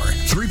at 4,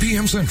 3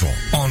 p.m. Central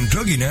on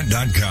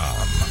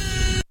TogiNet.com.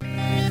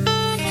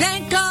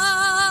 Thank God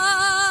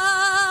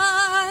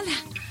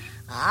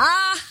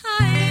I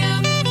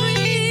am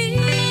free.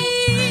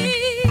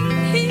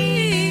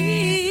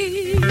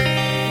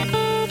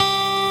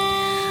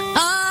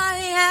 I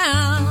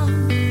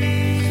am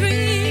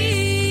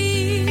free.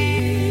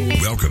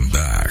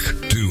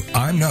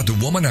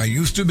 woman I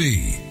used to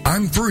be.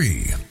 I'm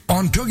free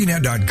on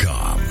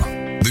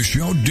TogiNet.com. The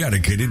show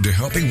dedicated to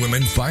helping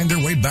women find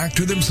their way back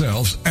to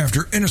themselves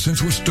after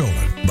innocence was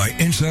stolen by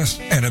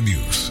incest and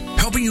abuse.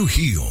 Helping you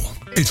heal.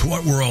 It's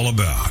what we're all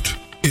about.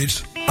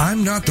 It's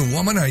I'm Not the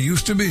Woman I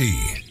Used to Be.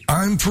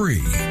 I'm free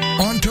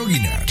on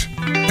TogiNet.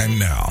 And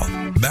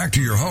now, back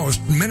to your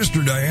host,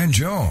 Minister Diane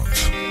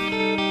Jones.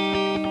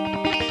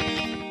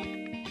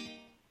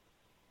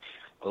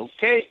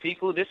 Okay,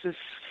 people, this is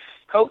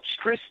Coach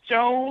Chris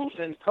Jones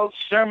and Coach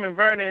Sherman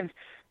Vernon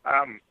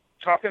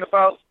talking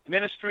about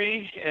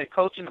ministry and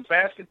coaching the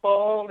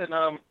basketball. And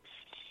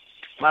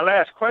my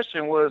last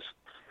question was,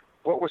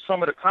 what were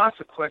some of the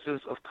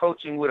consequences of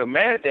coaching with a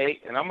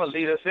mandate? And I'm going to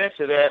lead us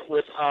into that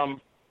with,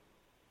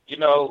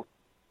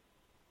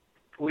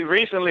 we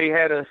recently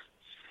had a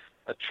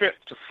trip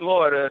to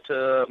Florida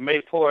to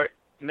Mayport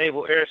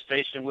Naval Air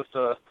Station with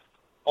the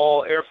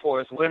All Air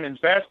Force women's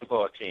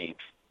basketball team.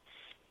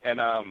 And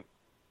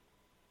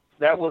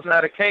that was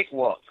not a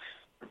cakewalk.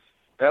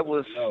 That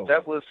was a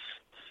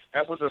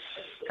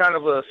kind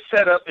of a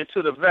setup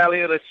into the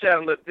valley of the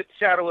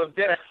shadow of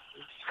death.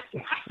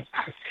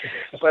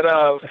 But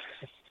I'm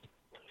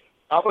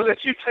gonna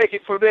let you take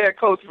it from there,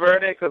 Coach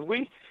Vernon, because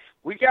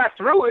we got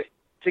through it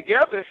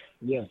together.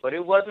 Yeah. But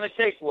it wasn't a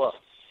cakewalk.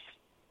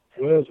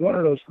 Well, it's one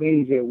of those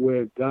things that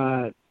where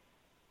God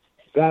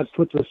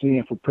puts us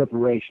in for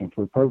preparation,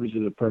 for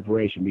purposes of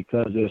preparation,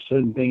 because there's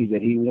certain things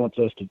that He wants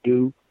us to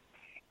do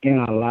in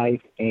our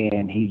life,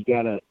 and He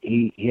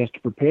has to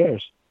prepare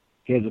us.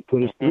 He has to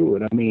put us through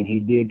it. I mean, He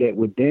did that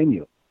with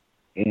Daniel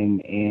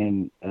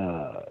and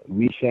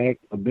Meshach,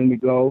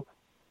 Abednego,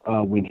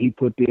 when He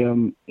put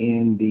them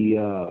in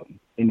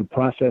the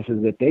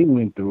processes that they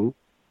went through,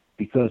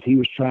 because He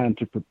was trying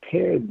to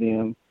prepare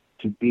them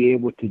to be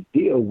able to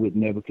deal with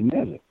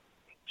Nebuchadnezzar.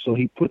 So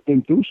He put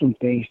them through some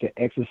things to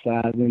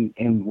exercise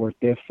and work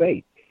their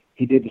faith.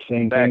 He did the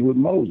same thing with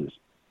Moses.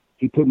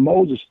 He put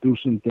Moses through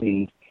some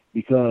things,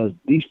 because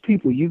these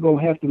people you're going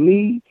to have to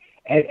lead.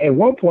 At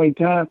one point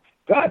in time,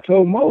 God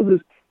told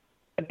Moses,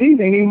 these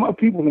ain't even my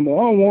people no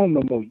more. I don't want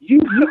them no more. You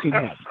can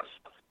have them.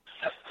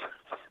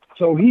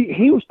 So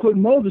he was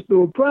putting Moses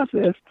through a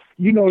process,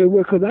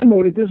 because I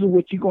know that this is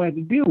what you're going to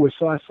have to deal with.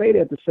 So I say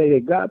that to say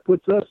that God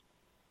puts us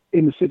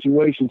in the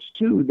situations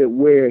too, that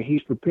where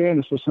He's preparing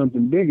us for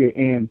something bigger.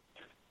 And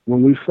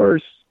when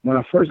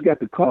I first got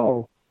the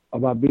call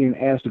about being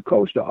asked to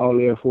coach the All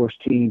Air Force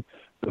team,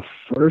 the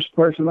first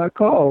person I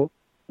called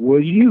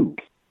was you.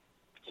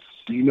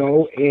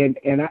 And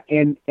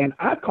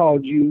I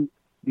called you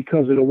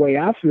because of the way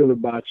I feel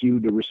about you,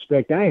 the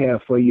respect I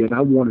have for you, and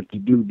I wanted to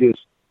do this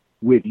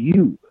with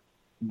you.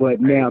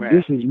 But now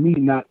this is me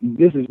not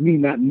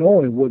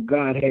knowing what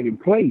God had in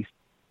place.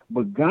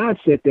 But God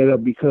set that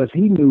up because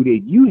He knew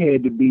that you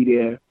had to be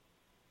there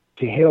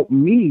to help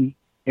me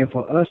and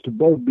for us to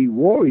both be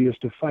warriors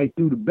to fight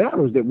through the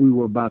battles that we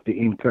were about to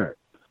incur.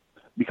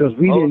 Because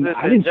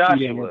I didn't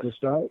see that at the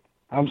start.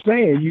 I'm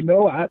saying,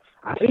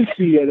 I didn't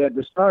see that at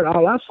the start.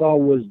 All I saw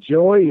was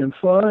joy and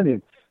fun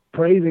and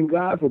praising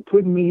God for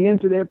putting me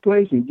into that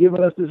place and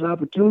giving us this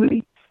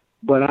opportunity.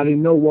 But I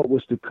didn't know what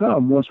was to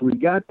come once we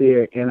got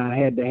there, and I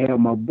had to have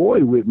my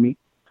boy with me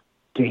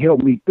to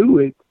help me through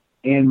it,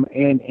 and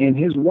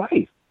his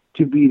wife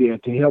to be there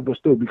to help us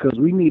through, because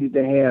we needed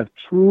to have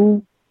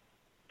true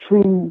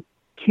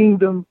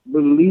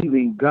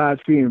kingdom-believing,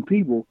 God-fearing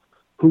people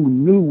who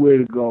knew where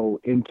to go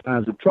in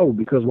times of trouble.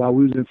 Because while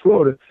we was in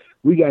Florida,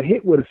 we got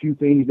hit with a few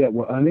things that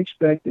were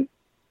unexpected,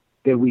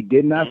 that we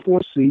did not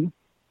foresee.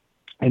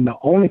 And the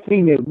only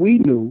thing that we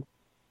knew,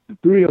 the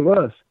three of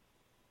us,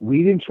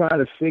 we didn't try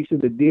to fix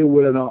it or deal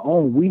with it on our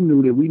own. We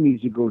knew that we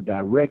needed to go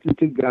directly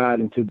to God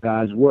and to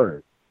God's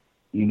word.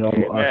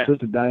 Our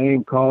Sister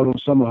Diane called on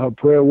some of her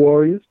prayer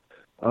warriors.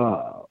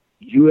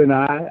 You and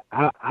I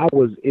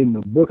was in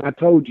the book. I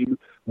told you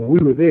when we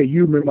were there,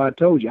 you remember I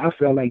told you, I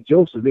felt like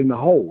Joseph in the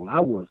hole. I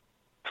was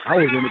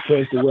in a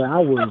place where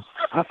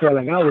I felt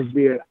like I was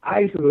being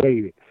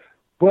isolated.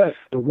 But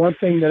the one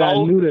thing that I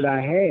knew that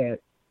I had,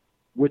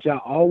 which I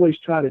always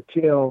try to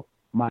tell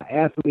my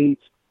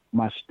athletes,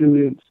 my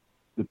students,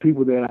 the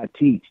people that I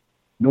teach,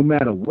 no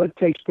matter what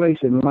takes place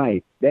in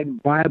life,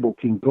 that Bible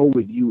can go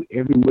with you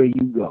everywhere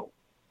you go.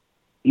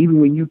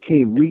 Even when you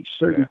can't reach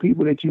certain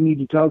people that you need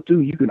to talk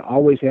to, you can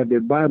always have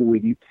that Bible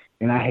with you.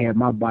 And I had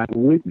my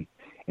Bible with me.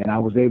 And I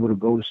was able to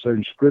go to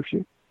certain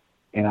scripture,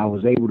 and I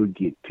was able to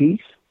get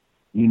peace.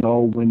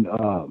 When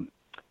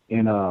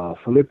in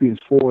Philippians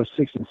 4,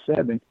 6, and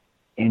 7,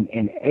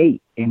 and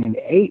 8. And in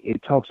 8,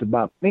 it talks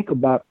about, think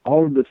about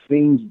all of the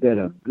things that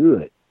are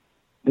good,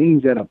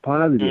 things that are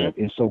positive.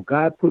 And so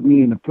God put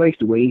me in a place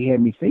the way He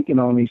had me thinking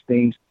on these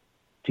things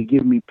to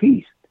give me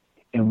peace.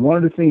 And one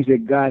of the things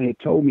that God had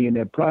told me in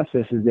that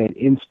process is that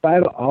in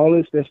spite of all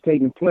this that's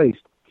taking place,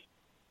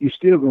 you're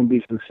still going to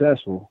be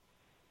successful,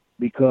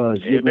 because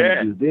you're going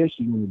to do this,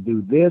 you're going to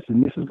do this,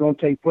 and this is going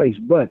to take place.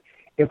 But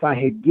if I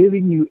had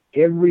given you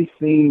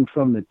everything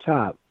from the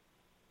top,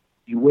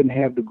 you wouldn't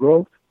have the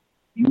growth,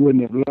 you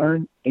wouldn't have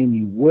learned, and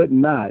you would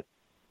not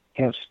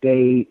have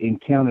stayed and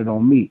counted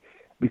on me.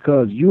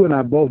 because you and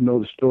I both know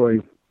the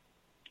story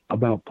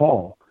about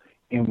Paul.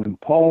 And when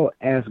Paul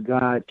asked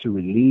God to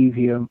relieve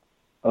him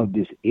of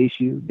this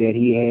issue that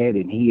he had,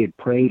 and he had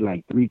prayed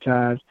like 3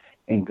 times,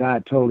 and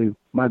God told him,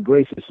 my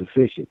grace is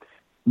sufficient,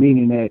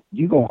 meaning that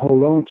you're going to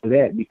hold on to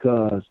that,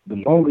 because the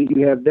longer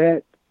you have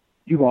that,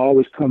 you're going to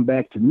always come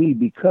back to me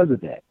because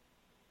of that.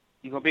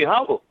 You're going to be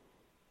humble.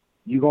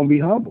 You're going to be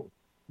humble.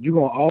 You're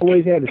going to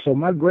always have it. So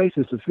my grace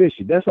is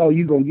sufficient. That's all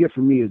you're going to get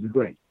from me is the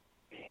grace.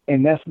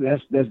 And that's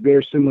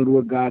very similar to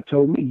what God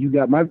told me. You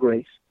got my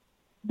grace.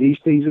 These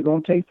things are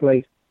going to take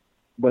place,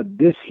 but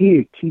this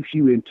here keeps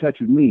you in touch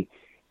with me.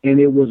 And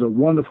it was a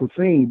wonderful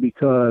thing,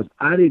 because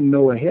I didn't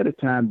know ahead of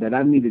time that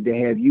I needed to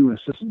have you and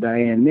Sister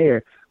Diane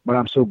there, but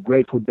I'm so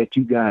grateful that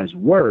you guys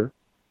were,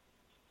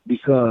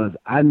 because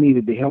I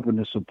needed the help and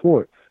the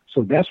support.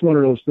 So that's one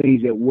of those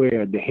things that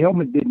where the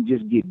helmet didn't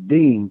just get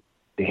dinged,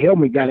 the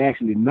helmet got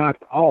actually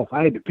knocked off.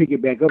 I had to pick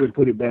it back up and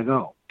put it back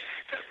on.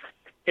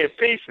 In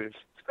pieces.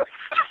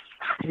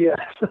 Yeah.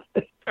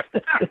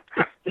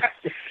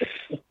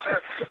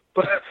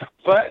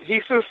 but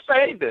he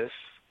sustained us.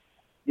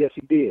 Yes,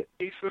 he did.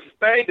 He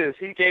sustained us.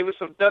 He gave us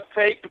some duct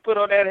tape to put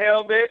on that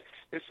helmet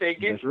and say,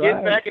 get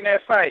back in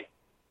that fight.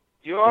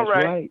 You're all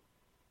That's right.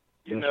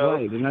 That's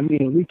right. And I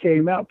mean, we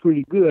came out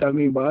pretty good. I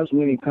mean, by us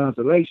winning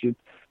consolation,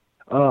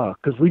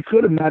 because we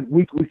could have not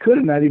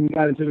even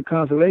got into the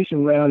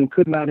consolation round and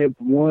could not have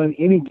won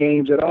any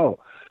games at all.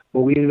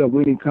 But we ended up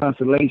winning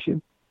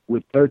consolation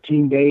with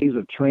 13 days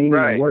of training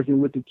and working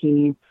with the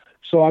team.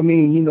 So, I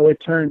mean, you know, it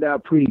turned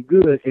out pretty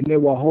good. And there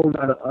were a whole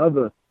lot of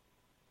other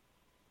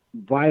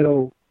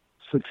vital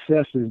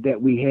successes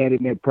that we had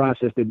in that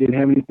process that didn't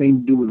have anything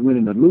to do with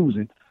winning or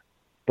losing,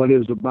 but it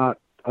was about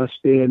us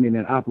standing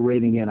and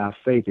operating in our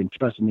faith and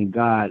trusting in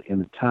God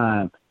in a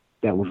time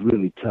that was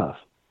really tough.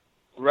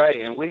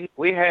 Right, and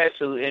we had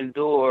to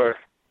endure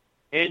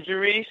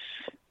injuries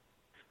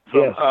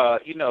from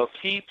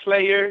key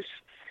players.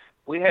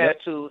 We had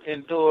to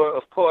endure,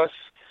 of course,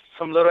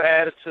 some little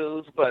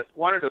attitudes, but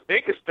one of the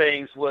biggest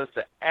things was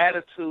the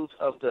attitudes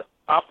of the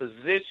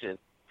opposition.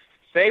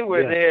 They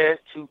were there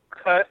to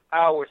cut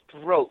our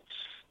throats.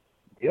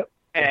 Yep.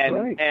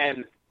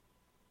 And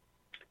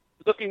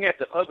looking at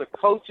the other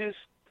coaches,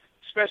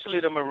 especially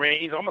the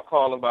Marines, I'm gonna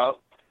call them out.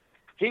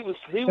 He was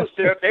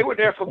there. They were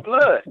there for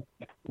blood,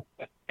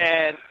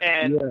 and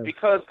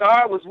because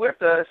God was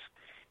with us,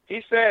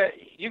 He said,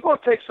 "You're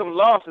gonna take some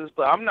losses,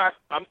 but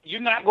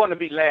you're not going to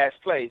be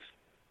last place.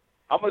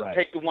 I'm gonna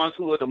take the ones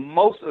who are the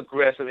most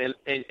aggressive, and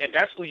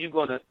that's who you're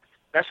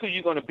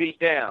gonna beat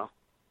down."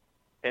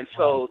 And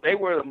so they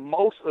were the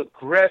most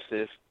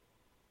aggressive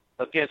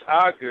against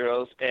our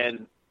girls,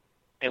 and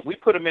we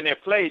put them in their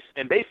place,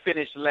 and they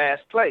finished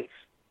last place,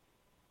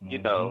 you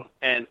know.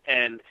 And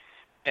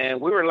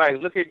we were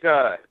like, look at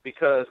God,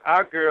 because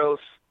our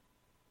girls,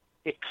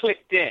 it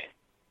clicked in.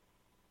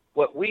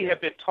 What we have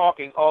been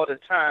talking all the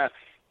time,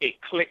 it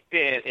clicked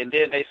in, and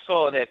then they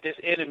saw that this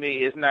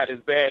enemy is not as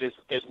bad as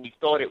we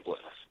thought it was.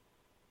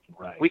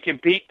 Right. We can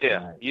beat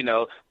them, you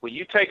know. When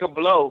you take a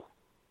blow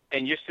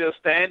and you're still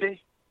standing,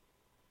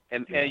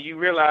 and you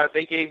realize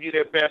they gave you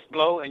their best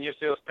blow and you're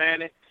still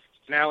standing,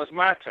 now it's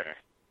my turn.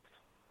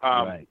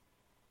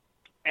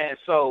 And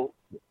so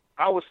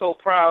I was so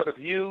proud of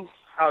you,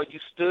 how you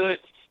stood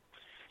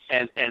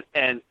and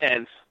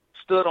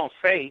stood on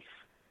faith.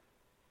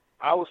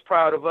 I was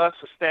proud of us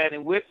for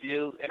standing with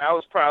you, and I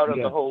was proud of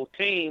the whole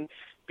team,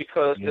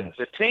 because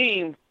the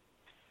team,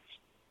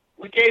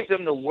 we gave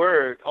them the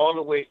word all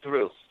the way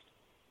through.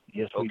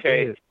 Yes, we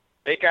did.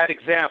 They got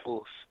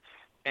examples,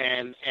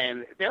 and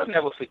they'll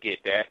never forget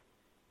that.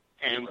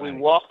 And we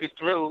walked it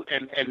through,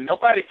 and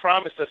nobody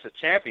promised us a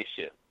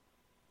championship.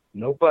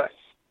 Nope. But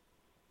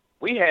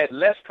we had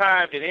less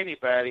time than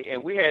anybody,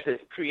 and we had to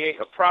create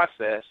a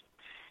process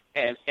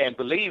and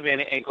believe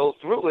in it and go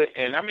through it.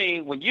 And, I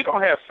mean, when you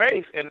don't have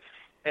faith, and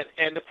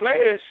the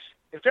players,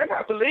 if they're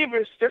not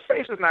believers, their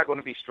faith is not going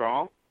to be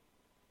strong.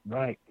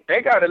 Right.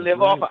 They got to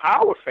live off of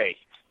our faith,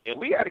 and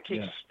we got to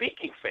keep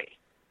speaking faith,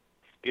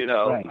 you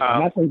know. Right. And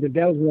I think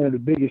that was one of the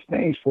biggest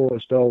things for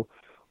us, though,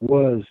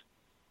 was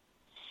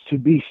to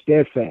be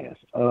steadfast.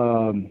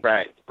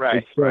 Right.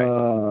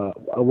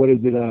 What is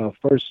it?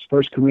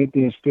 First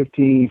Corinthians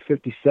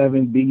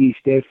 15:57. Be ye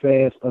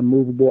steadfast,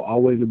 unmovable,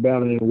 always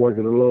abounding in the work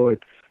of the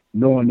Lord,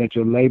 knowing that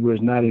your labor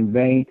is not in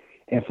vain.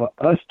 And for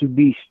us to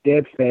be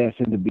steadfast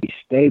and to be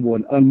stable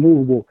and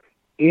unmovable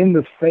in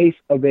the face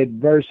of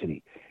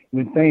adversity,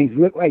 when things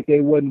looked like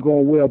they wasn't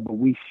going well, but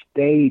we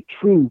stayed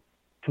true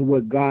to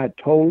what God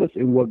told us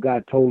and what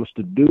God told us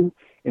to do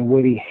and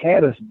what He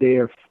had us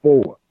there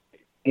for.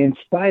 In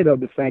spite of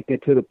the fact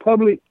that to the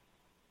public,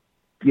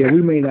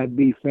 we may not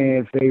be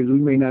fan favorites, we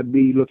may not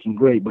be looking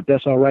great, but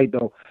that's all right,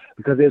 though,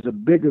 because there's a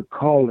bigger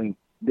calling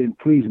than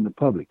pleasing the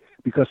public.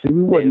 Because see,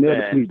 we weren't there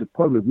to please the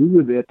public. We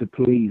were there to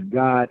please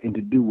God and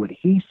to do what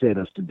He said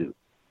us to do.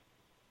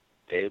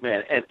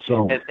 Amen.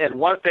 And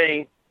one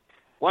thing,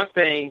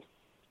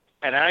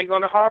 and I ain't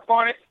going to harp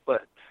on it,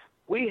 but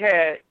we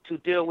had to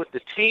deal with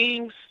the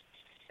teams,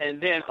 and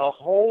then a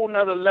whole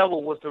nother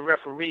level was the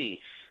referees.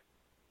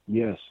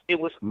 Yes. It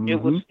was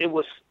Mhm. it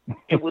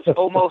was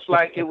almost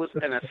like it was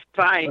an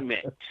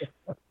assignment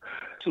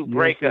to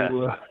break Yes, us. it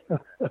was.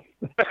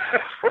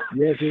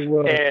 Yes, it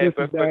was. And,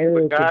 Sister but Diane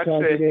could God talk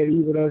to said, that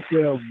even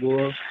herself,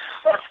 boy.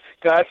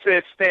 God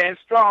said, stand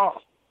strong,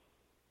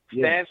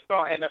 Yes. stand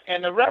strong,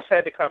 and the rest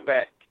had to come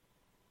back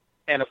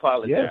and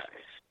apologize. Yes.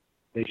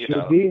 They You sure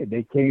know. did.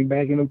 They came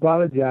back and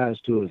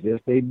apologized to us.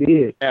 Yes, they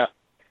did. Now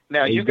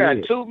They you got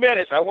did. 2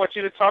 minutes. I want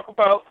you to talk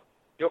about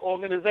your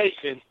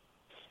organization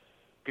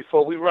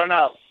before we run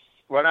out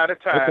of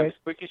time Okay. as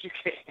quick as you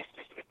can.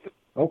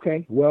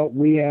 Okay. Well,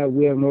 we have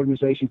an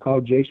organization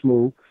called J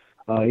Smooth.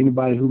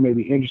 Anybody who may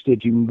be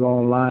interested, you can go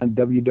online,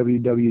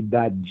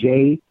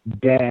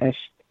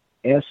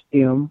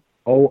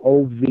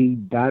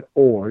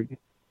 www.j-smoov.org,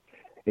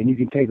 and you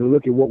can take a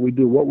look at what we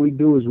do. What we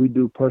do is we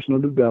do personal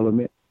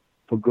development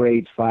for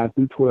grades 5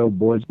 through 12,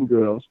 boys and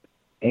girls,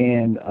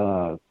 and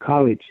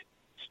college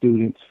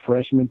students,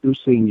 freshmen through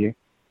senior,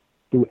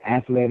 through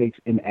athletics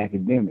and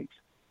academics.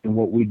 And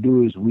what we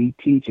do is we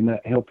teach and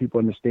help people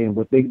understand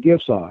what their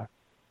gifts are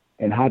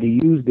and how to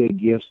use their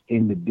gifts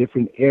in the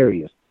different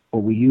areas. But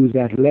we use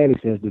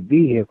athletics as the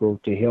vehicle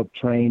to help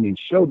train and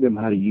show them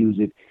how to use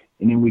it,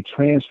 and then we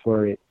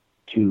transfer it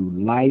to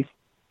life,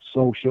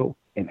 social,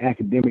 and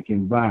academic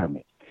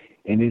environment.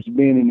 And it's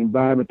been an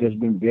environment that's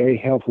been very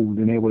helpful. We've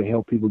been able to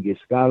help people get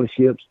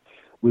scholarships.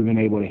 We've been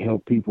able to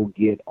help people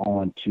get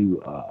on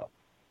to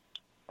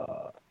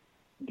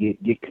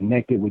get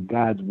connected with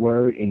God's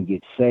word and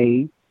get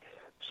saved.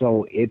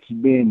 So it's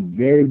been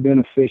very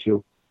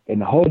beneficial.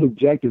 And the whole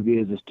objective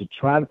is to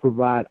try to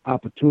provide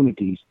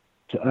opportunities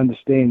to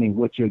understanding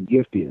what your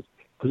gift is.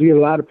 Because there are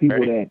a lot of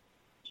people that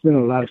spend a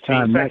lot of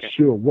time not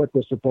sure what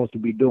they're supposed to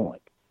be doing.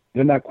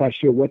 They're not quite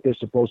sure what they're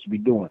supposed to be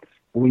doing.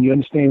 But when you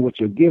understand what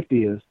your gift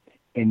is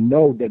and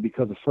know that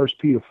because of 1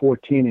 Peter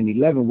 4:10 and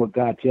 11, what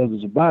God tells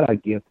us about our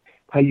gift,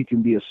 how you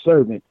can be a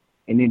servant,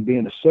 and then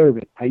being a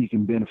servant, how you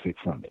can benefit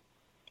from it.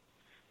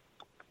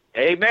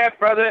 Amen,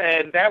 brother.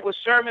 And that was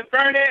Sherman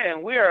Burnett,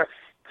 and we are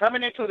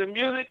coming into the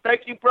music.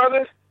 Thank you,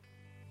 brother.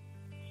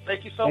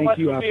 Thank you so much Thank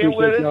you. for I being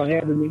with appreciate y'all us.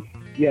 having me.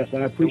 Yes, I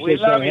We appreciate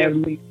love y'all you.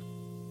 having me.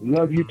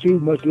 Love you too.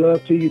 Much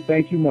love to you.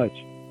 Thank you much.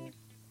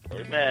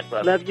 Amen,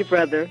 brother. Love you,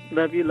 brother.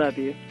 Love you, love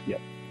you. Yeah.